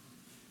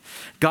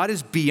 God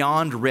is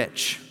beyond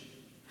rich.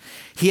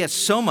 He has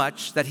so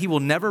much that he will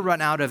never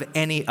run out of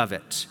any of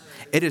it.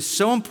 It is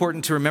so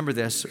important to remember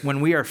this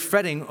when we are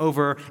fretting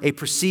over a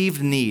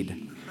perceived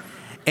need.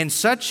 In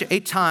such a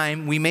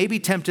time, we may be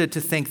tempted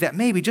to think that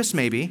maybe, just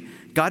maybe,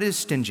 God is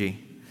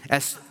stingy.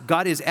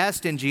 God is as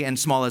stingy and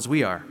small as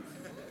we are.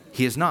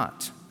 He is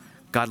not.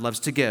 God loves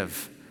to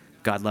give.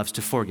 God loves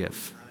to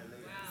forgive.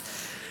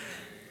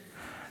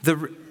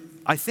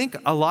 I think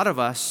a lot of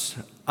us,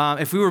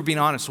 if we were being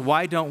honest,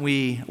 why aren't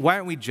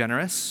we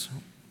generous?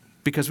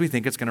 Because we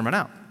think it's going to run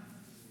out.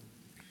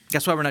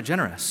 That's why we're not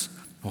generous.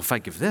 Well, if I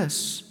give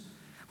this,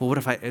 well, what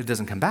if it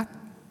doesn't come back?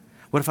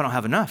 What if I don't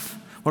have enough?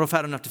 What if I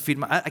don't have enough to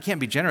feed I can't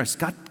be generous.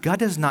 God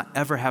does not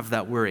ever have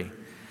that worry.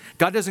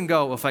 God doesn't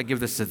go, well, if I give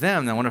this to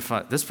them, then what if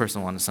this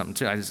person wanted something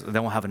too? They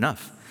won't have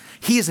enough.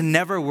 He is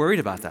never worried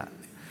about that.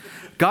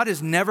 God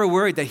is never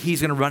worried that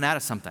he's going to run out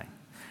of something.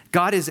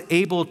 God is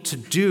able to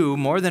do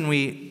more than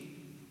we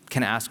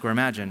can ask or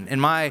imagine. In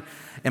my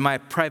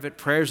private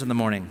prayers in the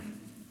morning,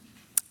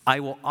 I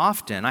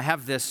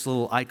have this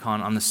little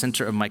icon on the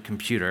center of my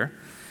computer.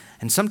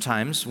 And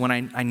sometimes when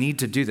I need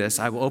to do this,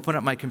 I will open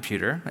up my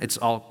computer. It's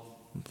all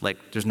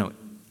like, there's no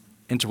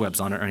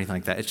interwebs on it or anything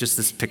like that. It's just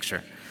this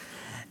picture.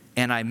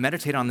 And I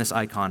meditate on this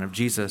icon of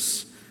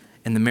Jesus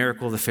and the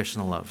miracle of the fish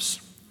and the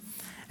loaves.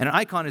 And an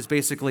icon is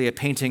basically a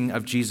painting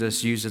of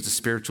Jesus used as a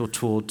spiritual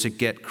tool to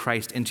get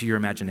Christ into your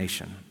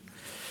imagination.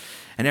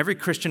 And every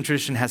Christian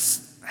tradition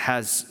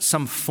has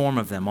some form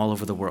of them all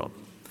over the world.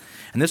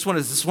 And this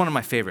is one of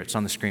my favorites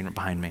on the screen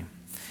behind me.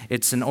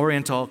 It's an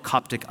Oriental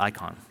Coptic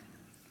icon.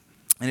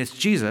 And it's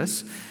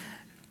Jesus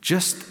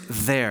just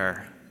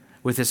there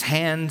with his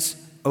hands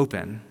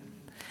open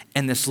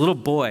and this little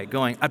boy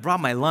going, I brought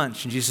my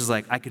lunch. And Jesus is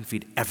like, I can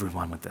feed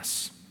everyone with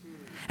this.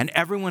 And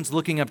everyone's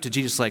looking up to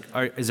Jesus like,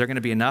 is there going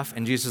to be enough?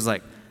 And Jesus is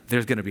like,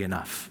 there's going to be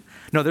enough.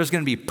 No, there's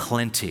going to be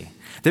plenty.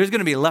 There's going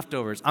to be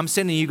leftovers. I'm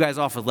sending you guys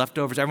off with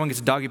leftovers. Everyone gets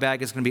a doggy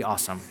bag. It's going to be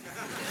awesome.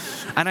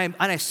 And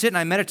I sit and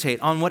I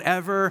meditate on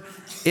whatever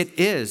it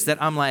is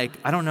that I'm like,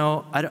 I don't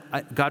know,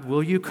 God,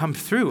 will you come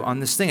through on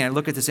this thing? And I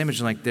look at this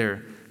image and like,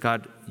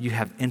 God, you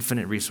have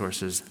infinite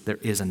resources. There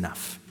is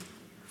enough.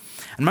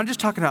 I'm not just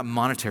talking about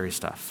monetary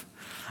stuff.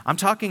 I'm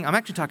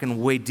actually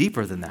talking way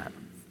deeper than that.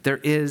 There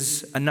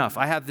is enough.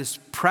 I have this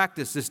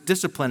practice, this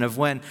discipline of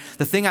when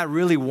the thing I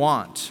really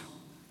want,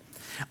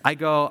 I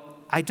go,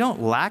 I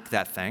don't lack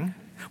that thing.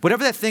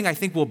 Whatever that thing I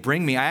think will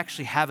bring me, I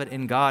actually have it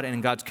in God and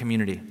in God's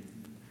community.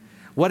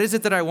 What is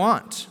it that I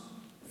want?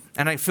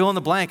 And I fill in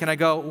the blank and I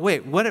go,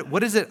 wait,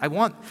 what is it I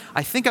want?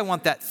 I think I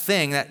want that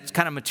thing, that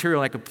kind of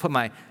material I could put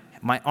my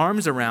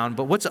arms around,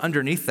 but what's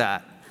underneath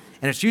that?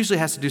 And it usually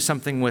has to do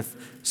something with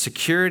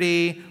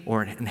security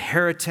or an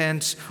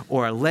inheritance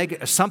or a leg,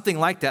 or something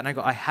like that. And I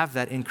go, I have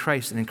that in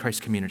Christ and in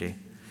Christ's community.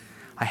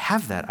 I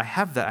have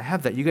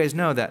that. You guys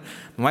know that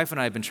my wife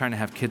and I have been trying to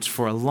have kids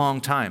for a long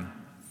time.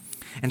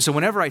 And so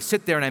whenever I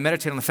sit there and I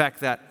meditate on the fact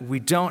that we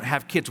don't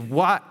have kids,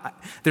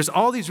 there's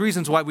all these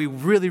reasons why we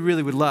really,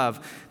 really would love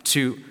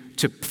to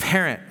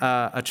parent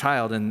a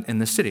child in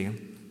the city.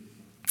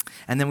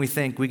 And then we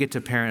think we get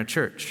to parent a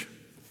church,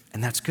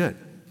 and that's good.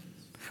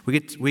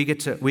 We get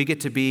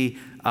to be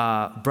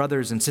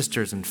brothers and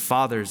sisters and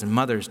fathers and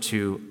mothers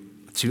to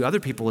other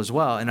people as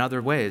well in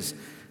other ways.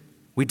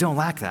 We don't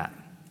lack that.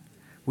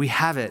 We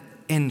have it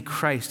in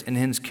Christ and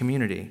in His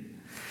community.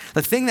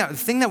 The thing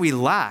that we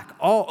lack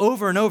all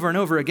over and over and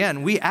over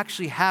again, we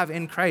actually have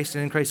in Christ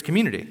and in Christ's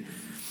community.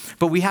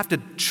 But we have to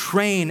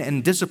train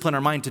and discipline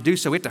our mind to do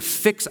so. We have to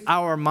fix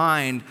our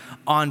mind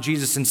on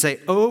Jesus and say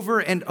over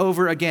and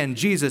over again,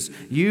 Jesus,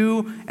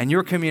 you and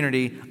your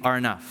community are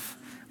enough.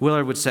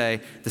 Willard would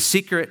say, the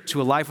secret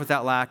to a life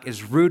without lack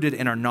is rooted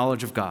in our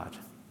knowledge of God.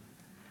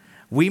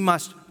 We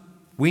must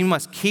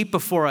keep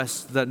before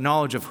us the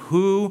knowledge of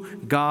who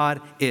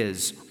God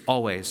is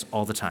always,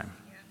 all the time.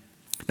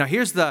 Now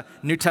here's the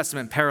New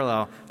Testament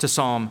parallel to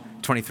Psalm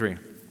 23.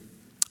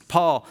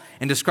 Paul,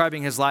 in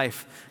describing his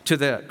life to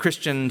the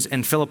Christians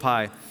in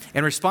Philippi,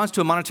 in response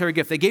to a monetary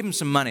gift, they gave him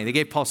some money. They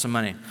gave Paul some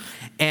money.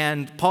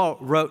 And Paul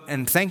wrote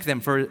and thanked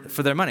them for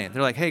their money.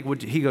 They're like, hey, they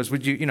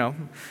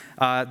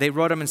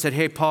wrote him and said,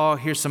 hey, Paul,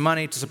 here's some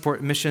money to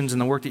support missions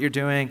and the work that you're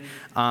doing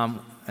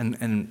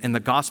in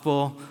the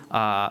gospel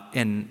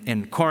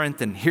in Corinth,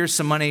 and here's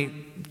some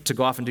money to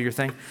go off and do your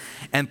thing.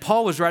 And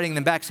Paul was writing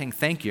them back saying,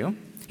 thank you.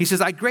 He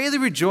says, I greatly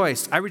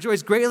rejoiced. I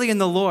rejoiced greatly in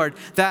the Lord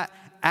that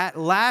at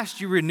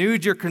last you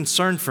renewed your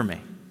concern for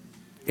me.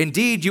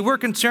 Indeed, you were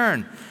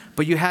concerned,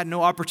 but you had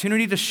no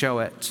opportunity to show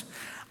it.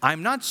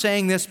 I'm not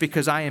saying this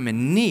because I am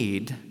in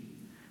need,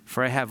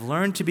 for I have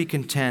learned to be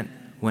content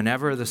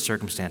whenever the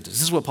circumstances.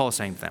 This is what Paul is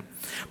saying to them.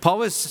 Paul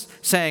was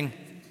saying,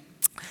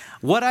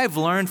 what I've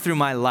learned through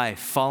my life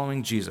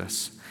following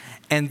Jesus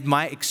and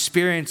my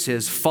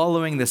experiences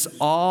following this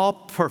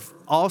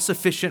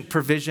all-sufficient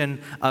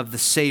provision of the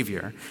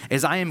Savior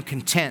is I am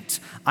content.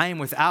 I am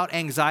without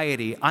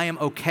anxiety. I am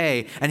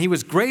okay. And he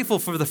was grateful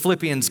for the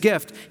Philippians'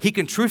 gift. He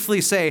can truthfully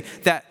say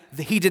that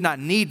he did not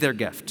need their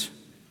gift.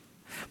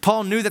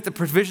 Paul knew that the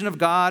provision of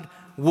God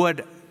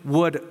would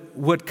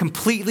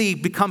completely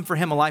become for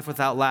him a life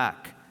without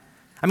lack.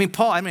 I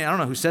don't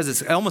know who says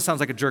this. It almost sounds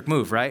like a jerk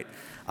move, right?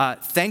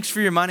 Thanks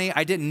for your money.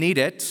 I didn't need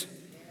it,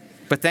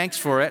 but thanks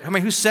for it.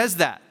 Who says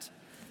that?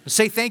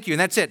 Say thank you, and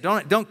that's it.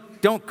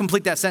 Don't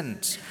complete that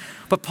sentence.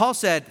 But Paul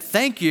said,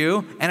 thank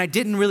you, and I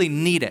didn't really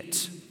need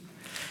it.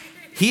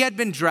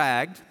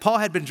 Paul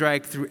had been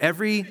dragged through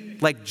every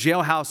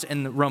jailhouse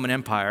in the Roman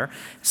Empire.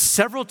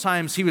 Several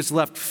times he was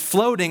left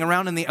floating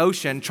around in the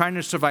ocean trying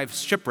to survive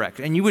shipwreck.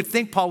 And you would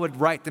think Paul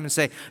would write them and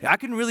say, I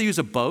can really use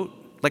a boat,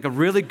 like a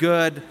really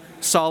good,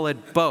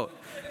 solid boat.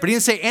 But he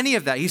didn't say any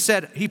of that.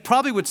 He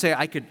probably would say,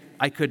 I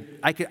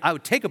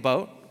would take a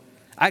boat,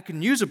 I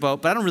can use a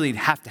boat, but I don't really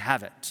have to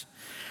have it.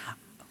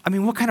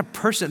 What kind of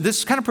person?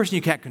 This kind of person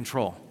you can't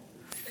control.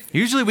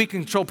 Usually we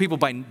control people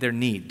by their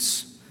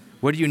needs.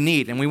 What do you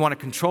need? And we want to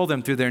control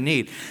them through their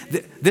need.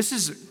 This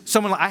is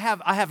someone, I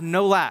have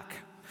no lack.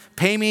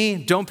 Pay me,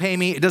 don't pay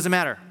me, it doesn't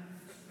matter.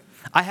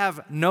 I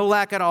have no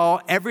lack at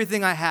all.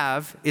 Everything I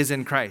have is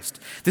in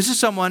Christ. This is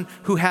someone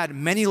who had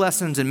many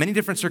lessons in many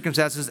different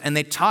circumstances, and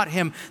they taught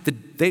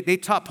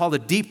Paul the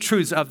deep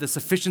truths of the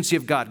sufficiency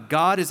of God.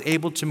 God is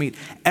able to meet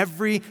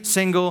every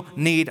single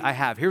need I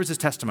have. Here's his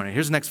testimony.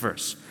 Here's the next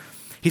verse.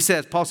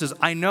 Paul says,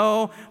 I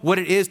know what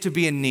it is to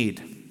be in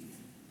need,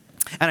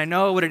 and I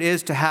know what it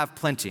is to have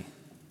plenty.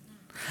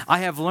 I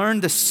have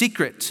learned the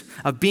secret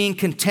of being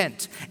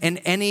content in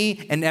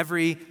any and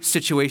every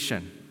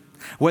situation.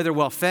 Whether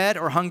well-fed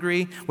or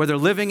hungry, whether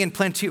living in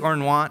plenty or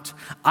in want,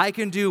 I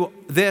can do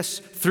this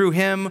through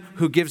him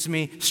who gives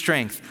me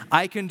strength.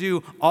 I can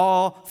do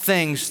all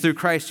things through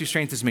Christ who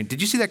strengthens me.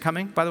 Did you see that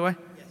coming, by the way?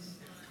 Yes.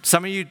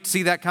 Some of you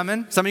see that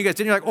coming? Some of you guys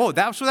didn't? You're like, oh,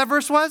 that's what that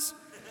verse was?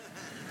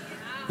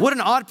 What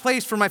an odd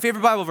place for my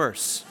favorite Bible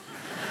verse.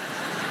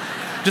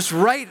 Just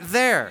right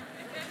there.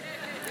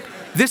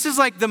 This is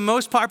like the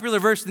most popular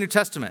verse in the New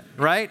Testament,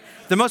 right?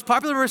 The most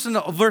popular verse in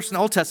the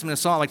Old Testament is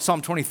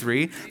Psalm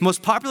 23. The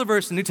most popular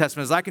verse in the New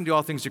Testament is I can do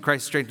all things through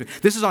Christ who strengthens me.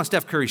 This is on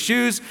Steph Curry's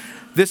shoes.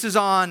 This is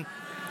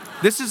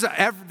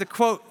the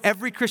quote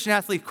every Christian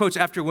athlete quotes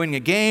after winning a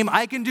game.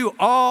 I can do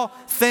all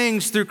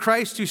things through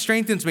Christ who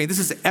strengthens me. This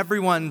is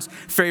everyone's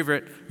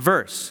favorite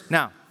verse.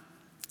 Now,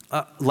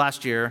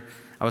 last year,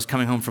 I was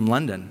coming home from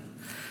London.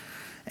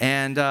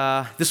 And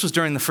this was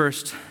during the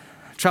first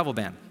travel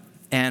ban.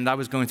 And I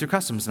was going through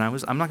customs,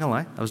 and I'm not gonna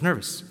lie, I was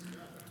nervous.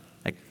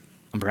 Like,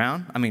 I'm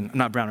brown. I mean, I'm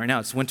not brown right now,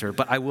 it's winter,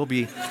 but I will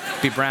be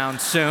brown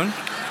soon.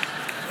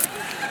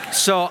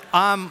 So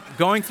I'm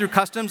going through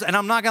customs, and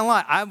I'm not gonna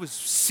lie, I was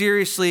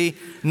seriously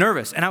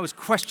nervous, and I was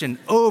questioned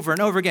over and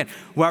over again.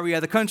 Why were you out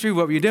of the country?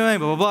 What were you doing?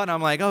 Blah, blah, blah. And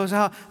I'm like, I was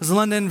in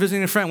London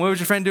visiting a friend. What was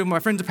your friend doing? My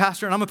friend's a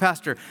pastor, and I'm a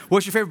pastor.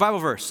 What's your favorite Bible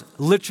verse?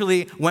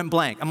 Literally went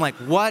blank. I'm like,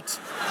 what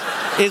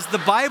is the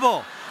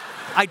Bible?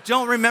 I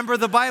don't remember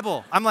the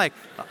Bible. I'm like,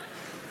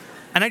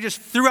 and I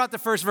just threw out the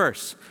first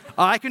verse.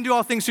 I can do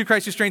all things through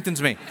Christ who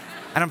strengthens me.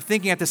 And I'm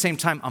thinking at the same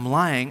time, I'm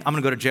lying. I'm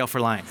going to go to jail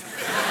for lying.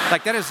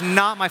 Like, that is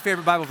not my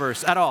favorite Bible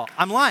verse at all.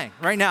 I'm lying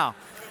right now.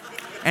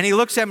 And he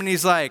looks at me and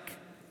he's like,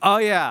 oh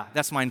yeah,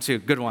 that's mine too.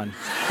 Good one.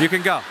 You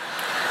can go.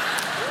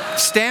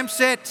 Stamps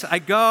it. I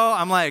go.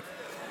 I'm like,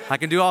 I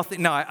can do all things.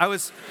 No, I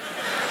was.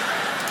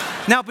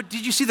 Now, but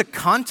did you see the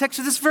context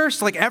of this verse?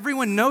 Like,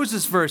 everyone knows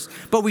this verse,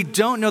 but we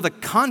don't know the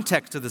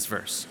context of this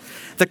verse.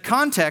 The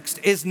context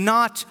is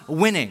not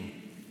winning.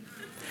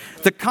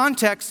 The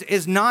context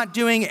is not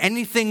doing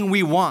anything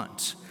we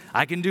want.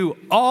 I can do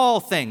all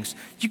things.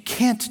 You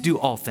can't do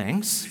all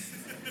things.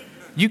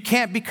 You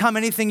can't become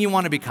anything you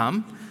want to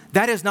become.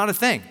 That is not a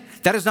thing.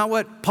 That is not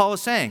what Paul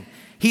is saying.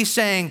 He's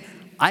saying,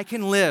 I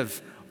can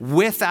live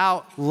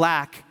without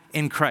lack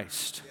in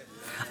Christ.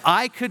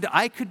 I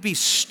could be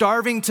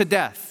starving to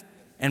death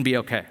and be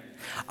okay.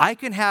 I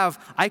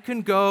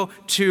can go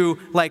to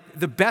like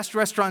the best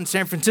restaurant in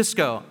San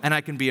Francisco and I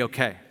can be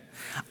okay.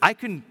 I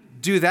can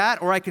do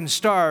that or I can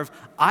starve.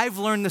 I've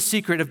learned the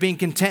secret of being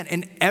content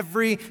in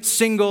every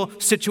single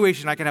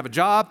situation. I can have a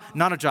job,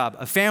 not a job,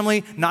 a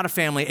family, not a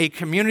family, a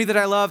community that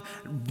I love,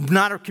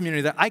 not a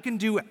community that I can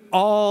do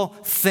all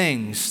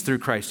things through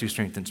Christ who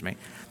strengthens me.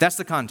 That's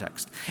the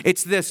context.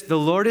 It's this, the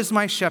Lord is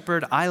my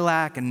shepherd, I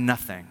lack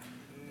nothing.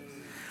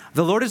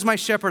 The Lord is my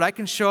shepherd, I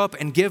can show up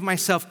and give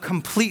myself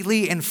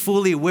completely and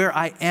fully where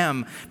I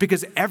am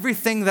because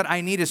everything that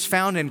I need is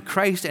found in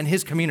Christ and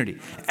his community.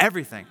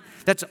 Everything.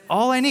 That's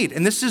all I need.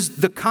 And this is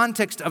the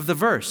context of the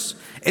verse.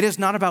 It is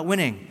not about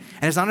winning.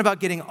 And it's not about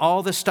getting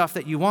all the stuff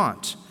that you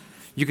want.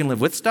 You can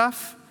live with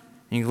stuff,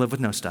 and you can live with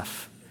no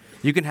stuff.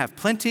 You can have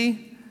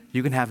plenty,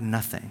 you can have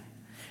nothing.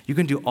 You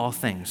can do all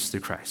things through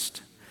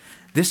Christ.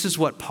 This is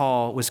what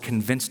Paul was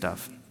convinced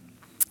of.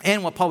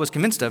 And what Paul was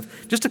convinced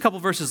of, just a couple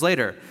verses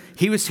later,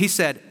 he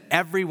said,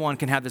 everyone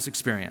can have this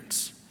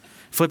experience.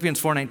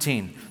 Philippians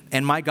 4:19,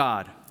 and my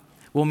God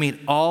will meet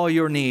all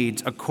your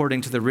needs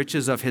according to the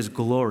riches of his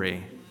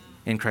glory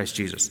in Christ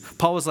Jesus.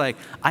 Paul was like,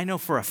 I know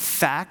for a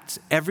fact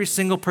every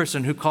single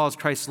person who calls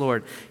Christ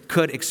Lord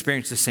could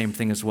experience the same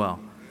thing as well.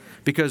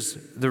 Because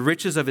the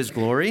riches of his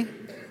glory,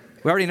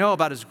 we already know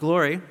about his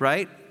glory,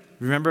 right?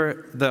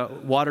 Remember the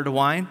water to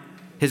wine?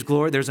 His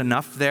glory, there's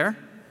enough there.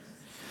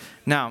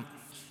 Now,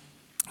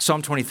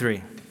 Psalm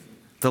 23,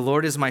 the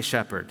Lord is my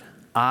shepherd.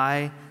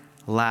 I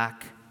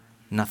lack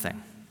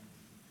nothing.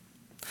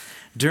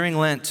 During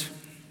Lent,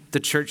 the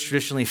church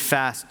traditionally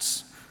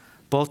fasts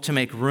both to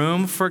make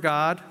room for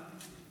God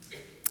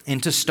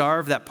and to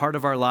starve that part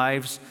of our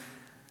lives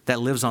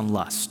that lives on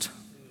lust,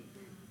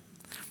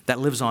 that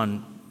lives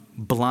on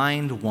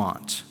blind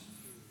want,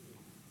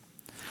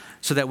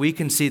 so that we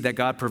can see that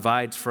God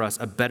provides for us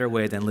a better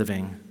way than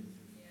living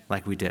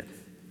like we did.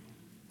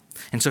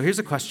 And so here's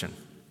a question.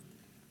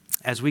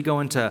 As we go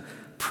into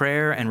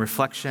prayer and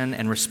reflection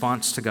and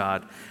response to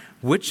God,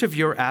 which of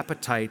your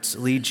appetites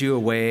leads you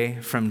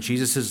away from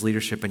Jesus'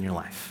 leadership in your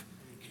life?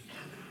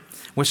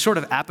 What sort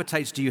of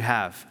appetites do you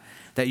have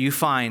that you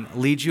find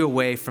lead you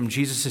away from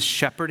Jesus'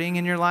 shepherding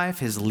in your life,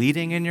 his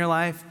leading in your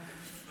life?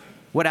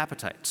 What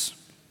appetites?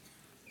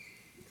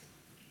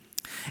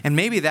 And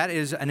maybe that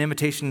is an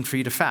invitation for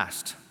you to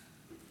fast.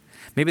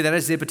 Maybe that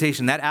is the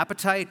invitation. That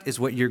appetite is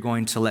what you're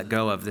going to let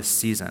go of this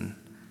season.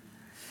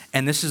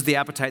 And this is the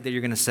appetite that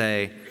you're going to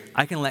say,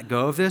 I can let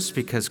go of this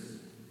because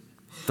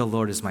the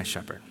Lord is my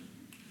shepherd,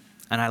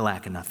 and I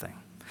lack nothing.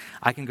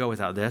 I can go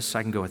without this.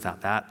 I can go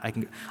without that.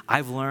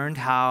 I've learned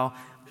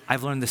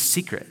the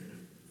secret.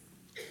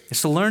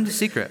 It's to learn the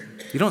secret.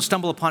 You don't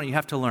stumble upon it. You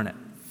have to learn it.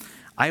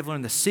 I've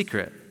learned the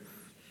secret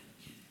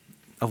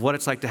of what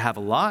it's like to have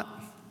a lot,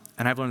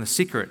 and I've learned the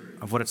secret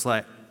of what it's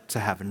like to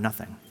have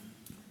nothing.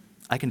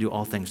 I can do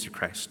all things through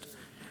Christ.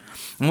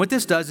 And what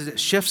this does is it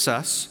shifts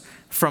us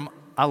from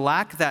a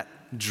lack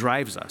that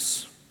drives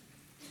us,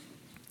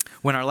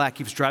 when our lack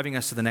keeps driving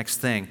us to the next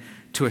thing,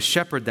 to a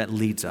shepherd that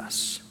leads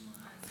us.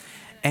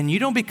 And you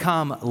don't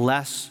become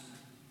less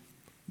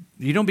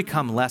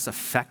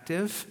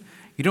effective.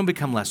 You don't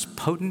become less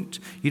potent.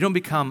 You don't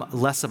become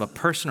less of a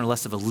person or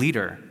less of a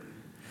leader.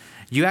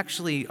 You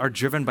actually are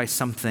driven by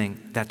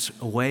something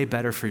that's way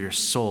better for your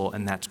soul,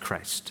 and that's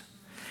Christ.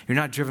 You're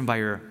not driven by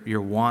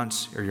your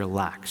wants or your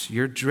lacks.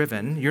 You're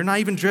not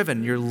even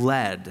driven, you're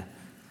led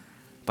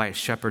by a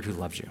shepherd who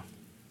loves you.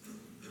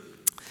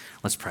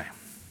 Let's pray.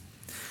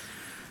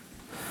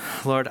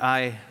 Lord,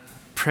 I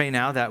pray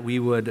now that we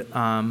would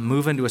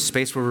move into a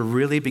space where we're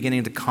really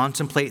beginning to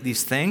contemplate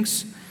these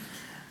things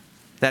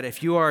that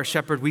if you are a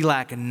shepherd, we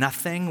lack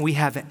nothing. We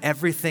have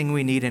everything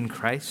we need in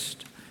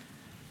Christ.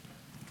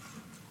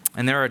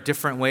 And there are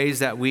different ways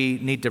that we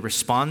need to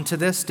respond to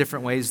this,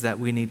 different ways that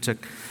we need to,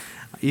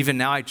 even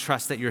now I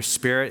trust that your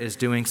Spirit is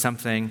doing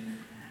something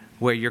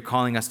where you're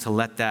calling us to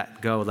let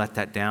that go, let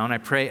that down. I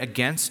pray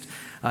against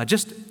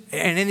just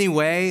in any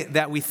way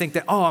that we think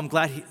that, oh, I'm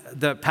glad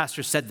the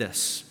pastor said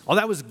this. Oh,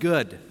 that was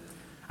good.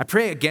 I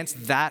pray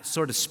against that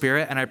sort of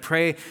spirit, and I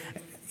pray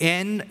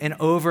in and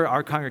over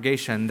our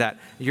congregation that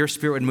your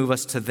Spirit would move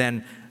us to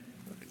then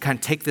kind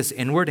of take this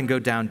inward and go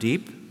down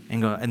deep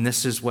and go, and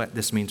this is what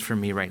this means for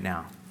me right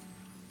now.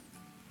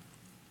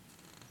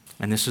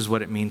 And this is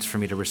what it means for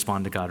me to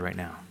respond to God right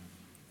now.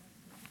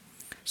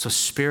 So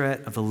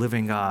Spirit of the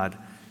living God,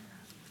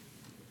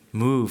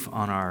 move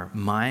on our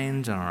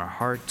minds and on our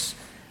hearts,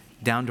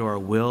 down to our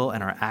will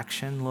and our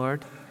action,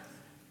 Lord,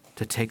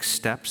 to take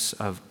steps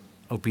of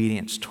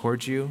obedience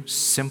towards you,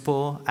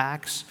 simple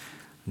acts,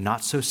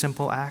 not so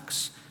simple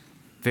acts,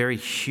 very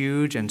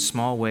huge and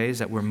small ways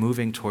that we're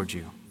moving towards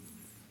you.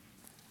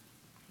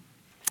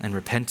 And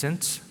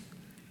repentance,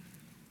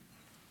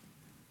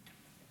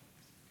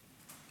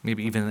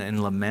 maybe even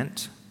in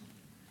lament.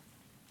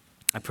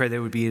 I pray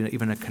there would be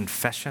even a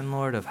confession,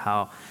 Lord, of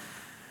how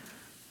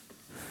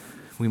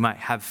we might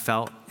have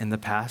felt in the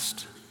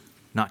past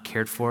not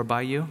cared for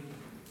by you.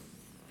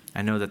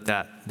 I know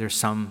that there's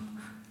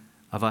some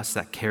of us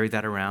that carry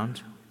that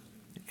around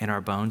in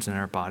our bones and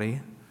in our body.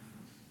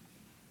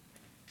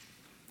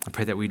 I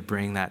pray that we'd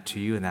bring that to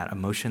you and that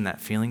emotion, that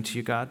feeling to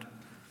you, God.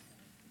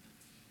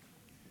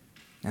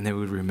 And that we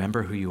would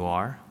remember who you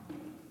are.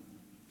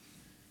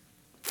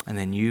 And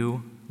then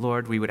you,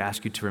 Lord, we would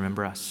ask you to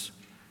remember us.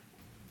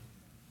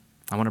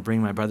 I want to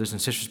bring my brothers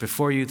and sisters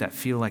before you that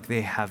feel like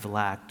they have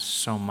lacked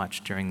so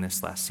much during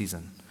this last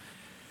season.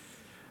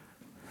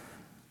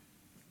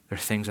 There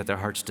are things that their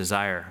hearts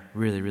desire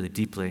really, really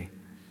deeply,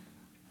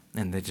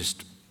 and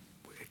it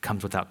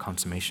comes without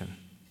consummation.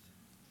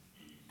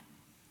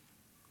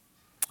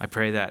 I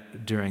pray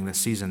that during this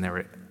season they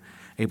were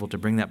able to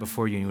bring that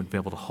before you and you would be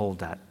able to hold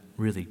that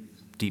really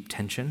deep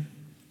tension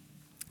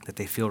that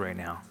they feel right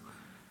now.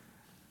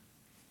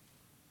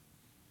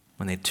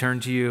 When they turn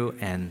to you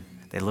and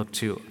they look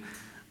to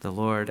the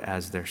Lord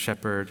as their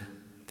shepherd,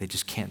 they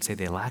just can't say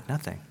they lack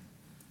nothing.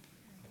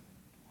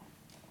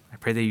 I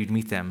pray that you'd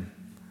meet them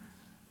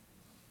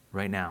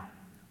right now.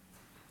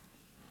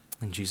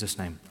 In Jesus'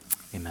 name,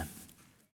 amen.